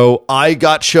this show. I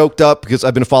got choked up because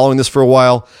I've been following this for a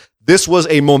while. This was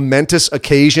a momentous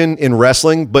occasion in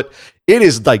wrestling, but it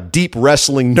is like deep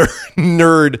wrestling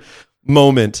nerd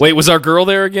moment. Wait, was our girl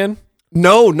there again?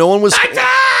 No one was.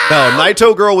 No,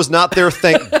 Naito Girl was not there,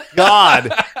 thank God,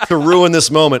 to ruin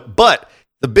this moment. But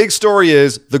the big story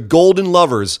is the Golden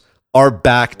Lovers are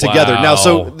back together. Wow.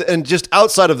 Now, and just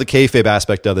outside of the kayfabe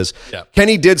aspect of this,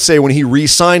 Kenny did say when he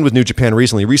re-signed with New Japan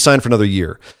recently, re-signed for another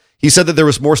year, he said that there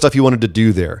was more stuff he wanted to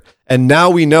do there. And now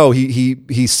we know,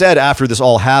 he said after this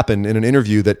all happened in an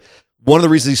interview that one of the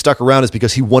reasons he stuck around is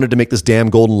because he wanted to make this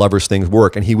damn Golden Lovers thing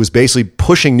work. And he was basically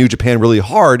pushing New Japan really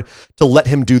hard to let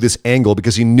him do this angle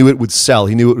because he knew it would sell.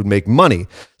 He knew it would make money.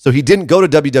 So he didn't go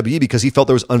to WWE because he felt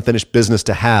there was unfinished business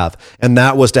to have. And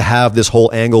that was to have this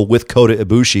whole angle with Kota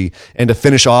Ibushi and to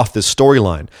finish off this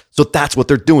storyline. So that's what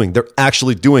they're doing. They're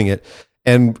actually doing it.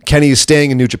 And Kenny is staying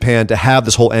in New Japan to have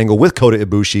this whole angle with Kota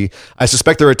Ibushi. I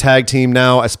suspect they're a tag team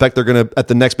now. I suspect they're going to, at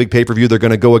the next big pay-per-view, they're going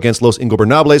to go against Los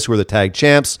Ingobernables, who are the tag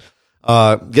champs.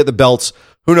 Get the belts.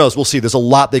 Who knows? We'll see. There's a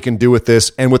lot they can do with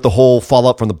this. And with the whole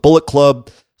follow-up from the Bullet Club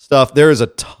stuff, there is a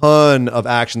ton of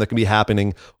action that can be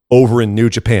happening over in New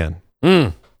Japan.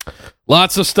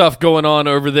 Lots of stuff going on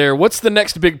over there. What's the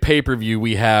next big pay-per-view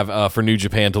we have for New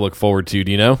Japan to look forward to?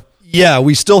 Do you know? Yeah,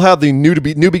 we still have the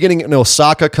New Beginning in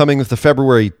Osaka coming with the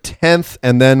February 10th.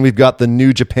 And then we've got the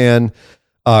New Japan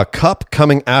Cup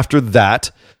coming after that,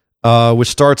 which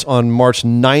starts on March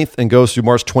 9th and goes through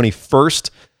March 21st.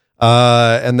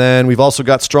 And then we've also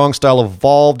got Strong Style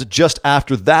Evolved just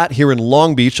after that here in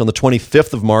Long Beach on the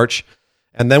 25th of March.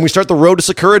 And then we start the road to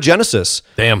Sakura Genesis.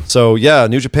 Damn. So yeah,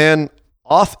 New Japan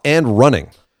off and running.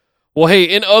 Well, hey,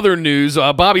 in other news,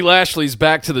 Bobby Lashley's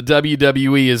back to the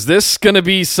WWE. Is this going to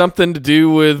be something to do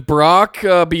with Brock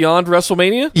beyond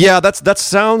WrestleMania? Yeah, that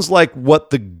sounds like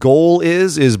what the goal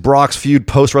is Brock's feud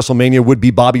post-WrestleMania would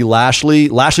be Bobby Lashley.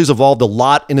 Lashley's evolved a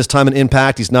lot in his time in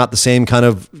Impact. He's not the same kind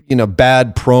of,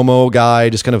 bad promo guy,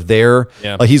 just kind of there.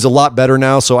 Yeah. He's a lot better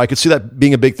now, so I could see that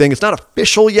being a big thing. It's not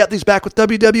official yet that he's back with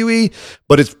WWE,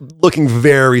 but it's looking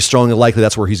very strongly likely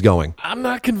that's where he's going. I'm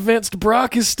not convinced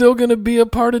Brock is still going to be a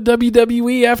part of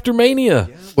WWE after Mania.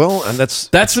 Yeah. Well, and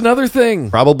that's another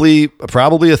thing. Probably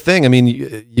a thing. I mean,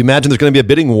 you imagine there's going to be a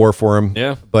bidding war for him.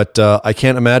 Yeah. But I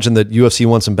can't imagine that UFC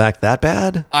wants him back that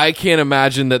bad. I can't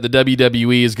imagine that the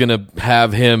WWE is going to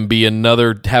have him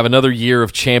have another year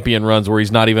of champion runs where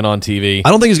he's not even on TV.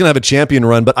 I don't think he's going to have a champion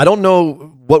run, but I don't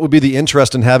know what would be the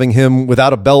interest in having him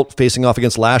without a belt facing off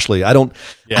against Lashley. I don't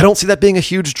see that being a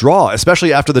huge draw,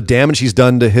 especially after the damage he's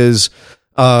done to his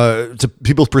to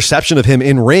people's perception of him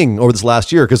in ring over this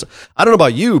last year. Because I don't know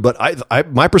about you, but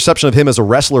my perception of him as a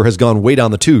wrestler has gone way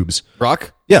down the tubes.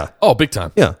 Brock? Yeah. Oh, big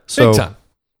time. Yeah. Big time.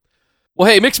 Well,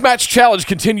 hey, Mixed Match Challenge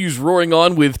continues roaring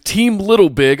on with Team Little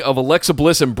Big of Alexa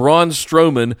Bliss and Braun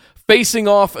Strowman facing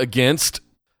off against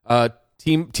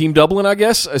Team Dublin, I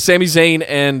guess. Sami Zayn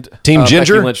and Team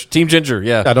Ginger. Becky Lynch. Team Ginger.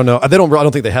 Yeah. I don't know. I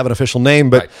don't think they have an official name,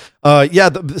 but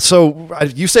so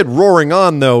you said roaring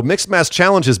on though. Mixed Match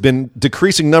Challenge has been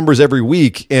decreasing numbers every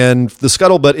week, and the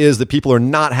scuttlebutt is that people are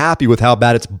not happy with how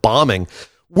bad it's bombing,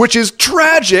 which is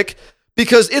tragic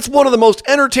because it's one of the most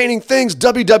entertaining things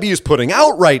WWE is putting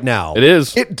out right now. It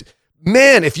is.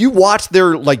 Man, if you watch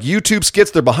their like YouTube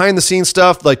skits, their behind the scenes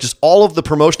stuff, like just all of the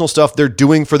promotional stuff they're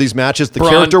doing for these matches, the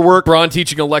character work. Braun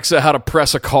teaching Alexa how to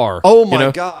press a car. Oh my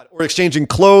God. Or exchanging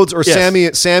clothes, or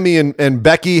yes. Sammy and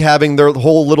Becky having their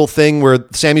whole little thing where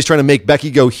Sammy's trying to make Becky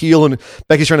go heel and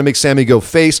Becky's trying to make Sammy go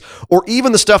face, or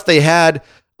even the stuff they had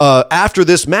after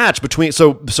this match between.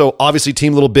 So obviously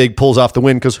Team Little Big pulls off the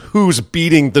win because who's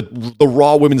beating the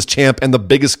Raw Women's Champ and the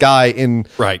biggest guy in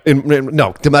right?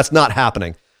 No, that's not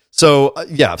happening. So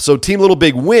so Team Little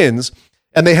Big wins,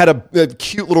 and they had a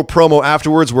cute little promo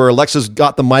afterwards where Alexa's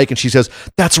got the mic and she says,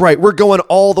 "That's right, we're going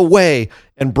all the way."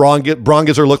 And Braun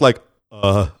gives her a look like,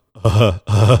 Well,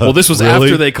 this was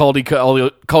really? After they called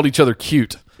each other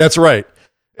cute. That's right.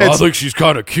 I think she's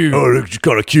kind of cute. I think she's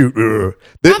kind of cute.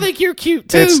 I think you're cute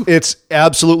too. It's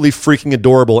absolutely freaking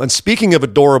adorable. And speaking of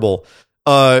adorable,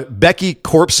 Becky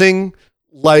corpsing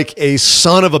like a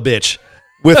son of a bitch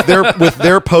with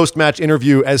their post-match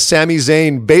interview as Sami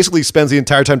Zayn basically spends the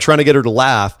entire time trying to get her to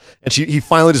laugh, and he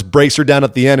finally just breaks her down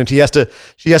at the end, and she has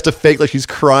to fake like she's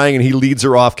crying, and he leads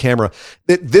her off camera.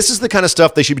 This is the kind of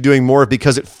stuff they should be doing more of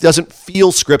because it doesn't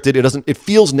feel scripted. It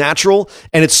feels natural,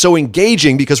 and it's so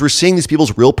engaging because we're seeing these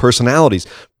people's real personalities.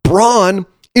 Braun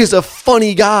is a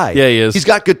funny guy. Yeah, he is. He's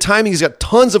got good timing. He's got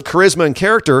tons of charisma and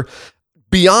character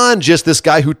beyond just this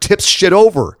guy who tips shit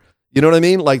over. You know what I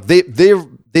mean? Like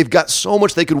they've got so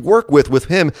much they could work with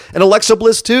him, and Alexa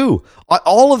Bliss too.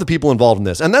 All of the people involved in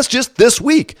this, and that's just this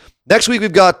week. Next week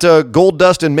we've got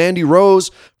Goldust and Mandy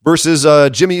Rose versus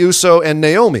Jimmy Uso and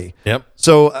Naomi. Yep.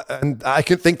 So and I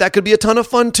can think that could be a ton of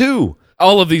fun too.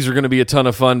 All of these are going to be a ton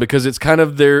of fun because it's kind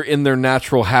of in their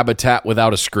natural habitat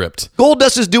without a script.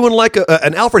 Goldust is doing like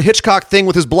an Alfred Hitchcock thing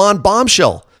with his blonde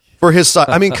bombshell for his side.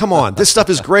 I mean, come on, this stuff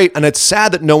is great, and it's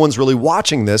sad that no one's really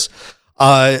watching this.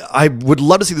 I would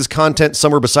love to see this content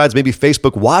somewhere besides maybe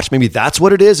Facebook Watch. Maybe that's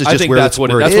what it is. It's just I think where that's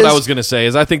what it is. That's what I was going to say.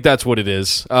 I think that's what it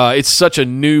is. It's such a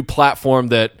new platform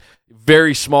that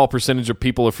very small percentage of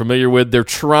people are familiar with. They're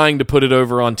trying to put it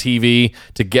over on TV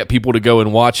to get people to go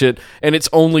and watch it, and it's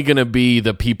only going to be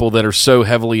the people that are so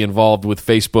heavily involved with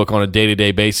Facebook on a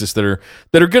day-to-day basis that are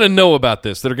going to know about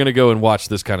this, that are going to go and watch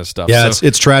this kind of stuff. Yeah, so,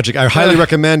 it's tragic. I highly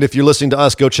recommend, if you're listening to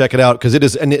us, go check it out because it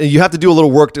is, and you have to do a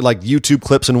little work to like YouTube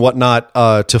clips and whatnot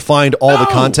to find all the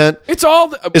content. It's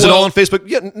all. Is it all on Facebook?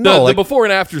 Yeah, no. The before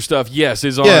and after stuff, yes,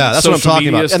 is on. Yeah, that's what I'm talking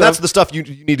about, stuff. and that's the stuff you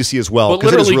need to see as well. But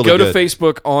literally, really go good. to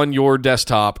Facebook on your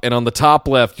desktop, and on the top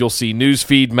left, you'll see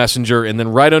Newsfeed, Messenger, and then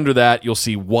right under that, you'll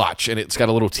see Watch, and it's got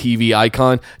a little TV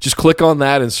icon. Just click on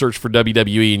that and search for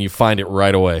WWE, and you find it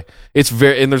right away.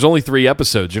 And there's only 3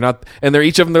 episodes.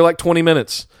 Each of them they're like 20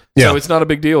 minutes. Yeah. So it's not a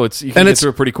big deal. You can get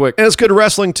through it pretty quick. And it's good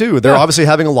wrestling too. They're obviously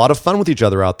having a lot of fun with each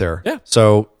other out there. Yeah.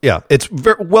 So yeah, it's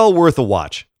well worth a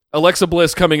watch. Alexa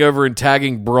Bliss coming over and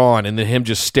tagging Braun, and then him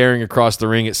just staring across the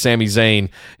ring at Sami Zayn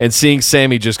and seeing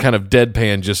Sami just kind of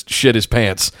deadpan, just shit his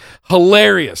pants.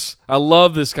 Hilarious. I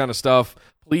love this kind of stuff.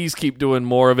 Please keep doing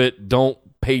more of it. Don't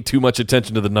pay too much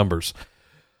attention to the numbers.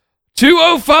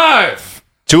 205.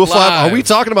 205. Are we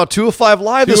talking about 205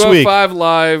 Live this week? 205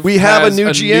 Live. We have a new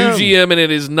GM. New GM, and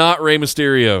it is not Rey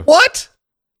Mysterio. What?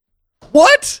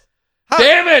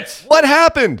 Damn it! What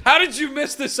happened? How did you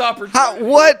miss this opportunity?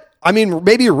 What? I mean,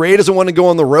 maybe Ray doesn't want to go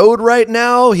on the road right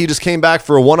now. He just came back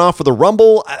for a one-off for the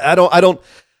Rumble. I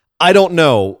don't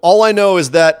know. All I know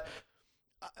is that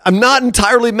I'm not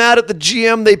entirely mad at the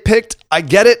GM they picked. I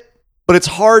get it, but it's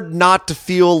hard not to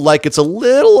feel like it's a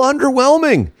little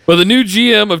underwhelming. Well, the new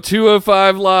GM of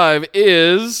 205 Live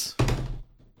is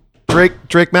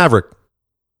Drake Maverick,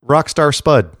 Rockstar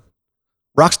Spud.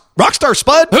 Rockstar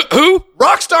Spud? Who?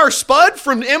 Rockstar Spud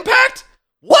from Impact?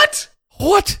 What?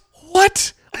 What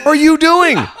are you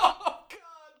doing? Oh, God.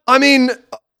 I mean,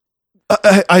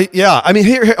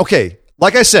 here, okay.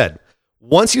 Like I said,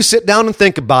 once you sit down and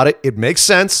think about it, it makes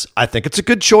sense. I think it's a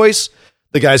good choice.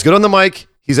 The guy's good on the mic.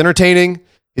 He's entertaining.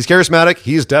 He's charismatic.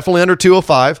 He's definitely under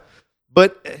 205.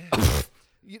 But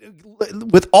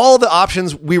with all the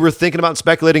options we were thinking about and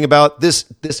speculating about, this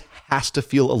has to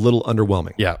feel a little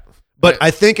underwhelming. Yeah. But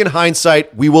I think in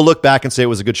hindsight, we will look back and say it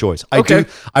was a good choice.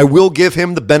 I will give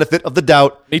him the benefit of the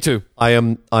doubt. Me too. I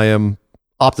am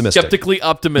optimistic. Skeptically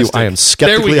optimistic. I am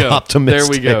skeptically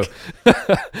optimistic. There we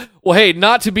go. Well, hey,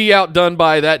 not to be outdone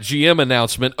by that GM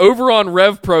announcement, over on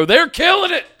RevPro, they're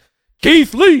killing it.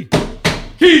 Keith Lee.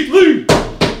 Keith Lee,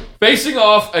 facing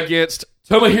off against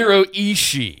Tomohiro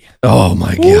Ishii. Oh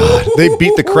my God. They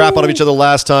beat the crap out of each other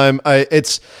last time.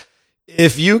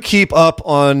 If you keep up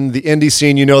on the indie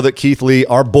scene, you know that Keith Lee,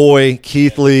 our boy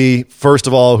Keith Lee, first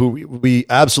of all, who we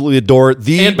absolutely adore.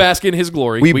 And bask in his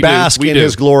glory. We bask in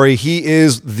his glory. He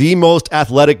is the most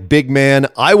athletic big man,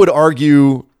 I would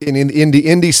argue, in the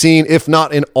indie scene, if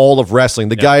not in all of wrestling.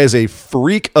 The guy is a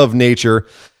freak of nature.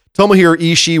 Tomohiro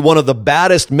Ishii, one of the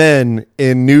baddest men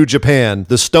in New Japan,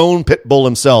 the Stone Pitbull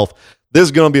himself. This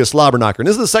is going to be a slobber knocker. And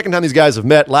this is the second time these guys have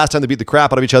met. Last time they beat the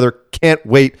crap out of each other. Can't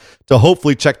wait to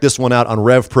hopefully check this one out on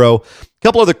Rev Pro. A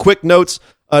couple other quick notes.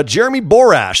 Jeremy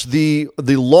Borash, the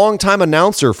longtime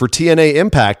announcer for TNA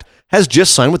Impact, has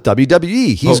just signed with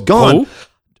WWE. He's gone.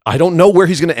 I don't know where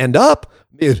he's going to end up.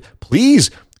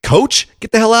 Please, coach,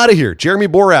 get the hell out of here. Jeremy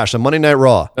Borash on Monday Night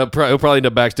Raw. He'll probably end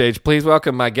up backstage. Please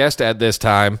welcome my guest at this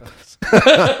time.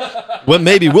 Well,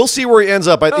 maybe. We'll see where he ends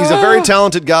up. He's a very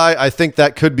talented guy. I think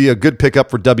that could be a good pickup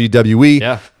for WWE.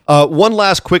 Yeah. One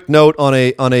last quick note on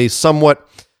a somewhat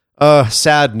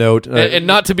sad note. And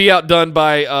not to be outdone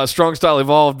by Strong Style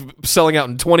Evolved selling out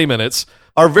in 20 minutes.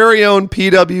 Our very own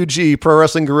PWG, Pro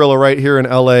Wrestling Guerrilla, right here in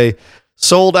LA,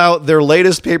 sold out their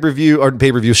latest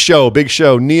pay-per-view show, big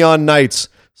show, Neon Nights,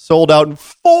 sold out in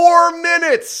 4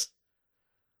 minutes.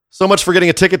 So much for getting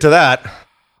a ticket to that.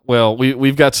 Well,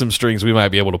 we've got some strings we might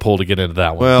be able to pull to get into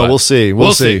that one. Well, we'll see.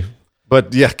 We'll see.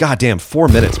 But yeah, goddamn, 4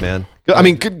 minutes, man. I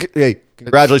mean, hey,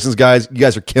 congratulations, guys. You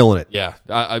guys are killing it. Yeah,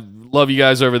 I love you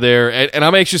guys over there, and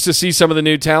I'm anxious to see some of the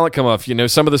new talent come up. You know,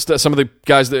 some of the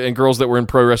guys and girls that were in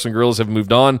Pro Wrestling Guerrillas have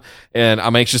moved on, and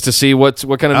I'm anxious to see what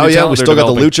kind of new talent we still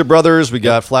got the Lucha Brothers. We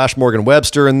got Flash Morgan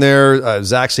Webster in there.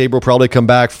 Zack Sabre will probably come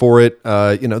back for it.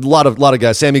 A lot of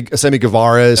guys. Sammy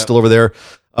Guevara is still over there.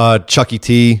 Chucky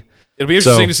T. It'll be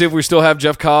interesting to see if we still have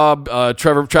Jeff Cobb,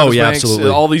 Travis Banks, absolutely.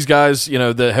 All these guys,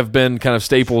 that have been kind of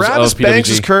staples Travis of PWG. Banks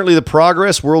is currently the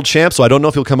Progress World Champ, so I don't know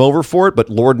if he'll come over for it, but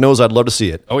Lord knows I'd love to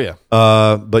see it. Oh, yeah.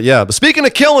 But speaking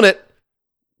of killing it,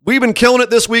 we've been killing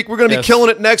it this week. We're going to be killing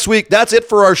it next week. That's it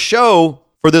for our show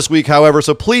for this week, however,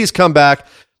 so please come back.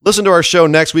 Listen to our show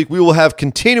next week. We will have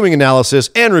continuing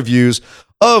analysis and reviews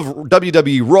of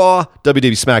WWE Raw,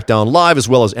 WWE Smackdown Live, as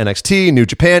well as NXT, New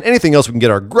Japan, anything else we can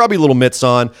get our grubby little mitts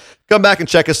on. Come back and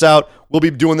check us out. We'll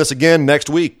be doing this again next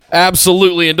week.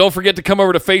 Absolutely. And don't forget to come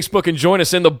over to Facebook and join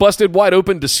us in the Busted Wide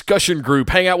Open discussion group.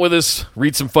 Hang out with us,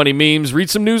 read some funny memes, read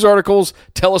some news articles,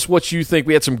 tell us what you think.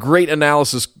 We had some great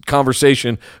analysis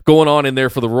conversation going on in there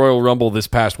for the Royal Rumble this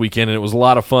past weekend, and it was a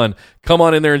lot of fun. Come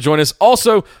on in there and join us.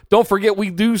 Also, don't forget we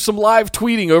do some live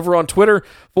tweeting over on Twitter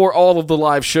for all of the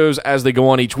live shows as they go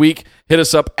on each week. Hit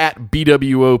us up at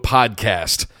BWO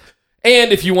Podcast.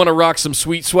 And if you want to rock some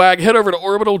sweet swag, head over to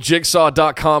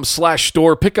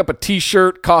orbitaljigsaw.com/store. Pick up a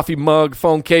t-shirt, coffee mug,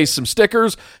 phone case, some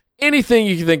stickers, anything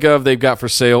you can think of, they've got for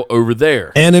sale over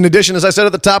there. And in addition, as I said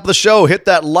at the top of the show, hit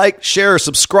that like, share,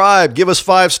 subscribe, give us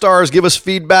 5 stars, give us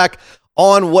feedback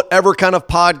on whatever kind of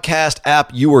podcast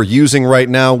app you are using right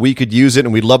now. We could use it,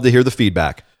 and we'd love to hear the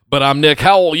feedback. But I'm Nick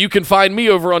Howell. You can find me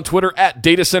over on Twitter at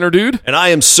Data Center Dude. And I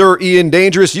am Sir Ian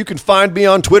Dangerous. You can find me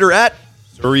on Twitter at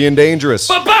Sir Ian Dangerous.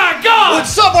 But by God! Would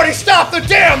somebody stop the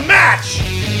damn match?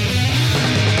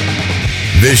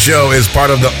 This show is part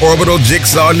of the Orbital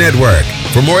Jigsaw Network.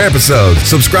 For more episodes,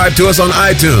 subscribe to us on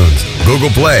iTunes,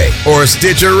 Google Play, or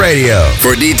Stitcher Radio.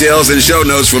 For details and show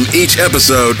notes from each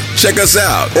episode, check us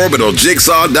out,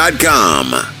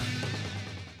 orbitaljigsaw.com.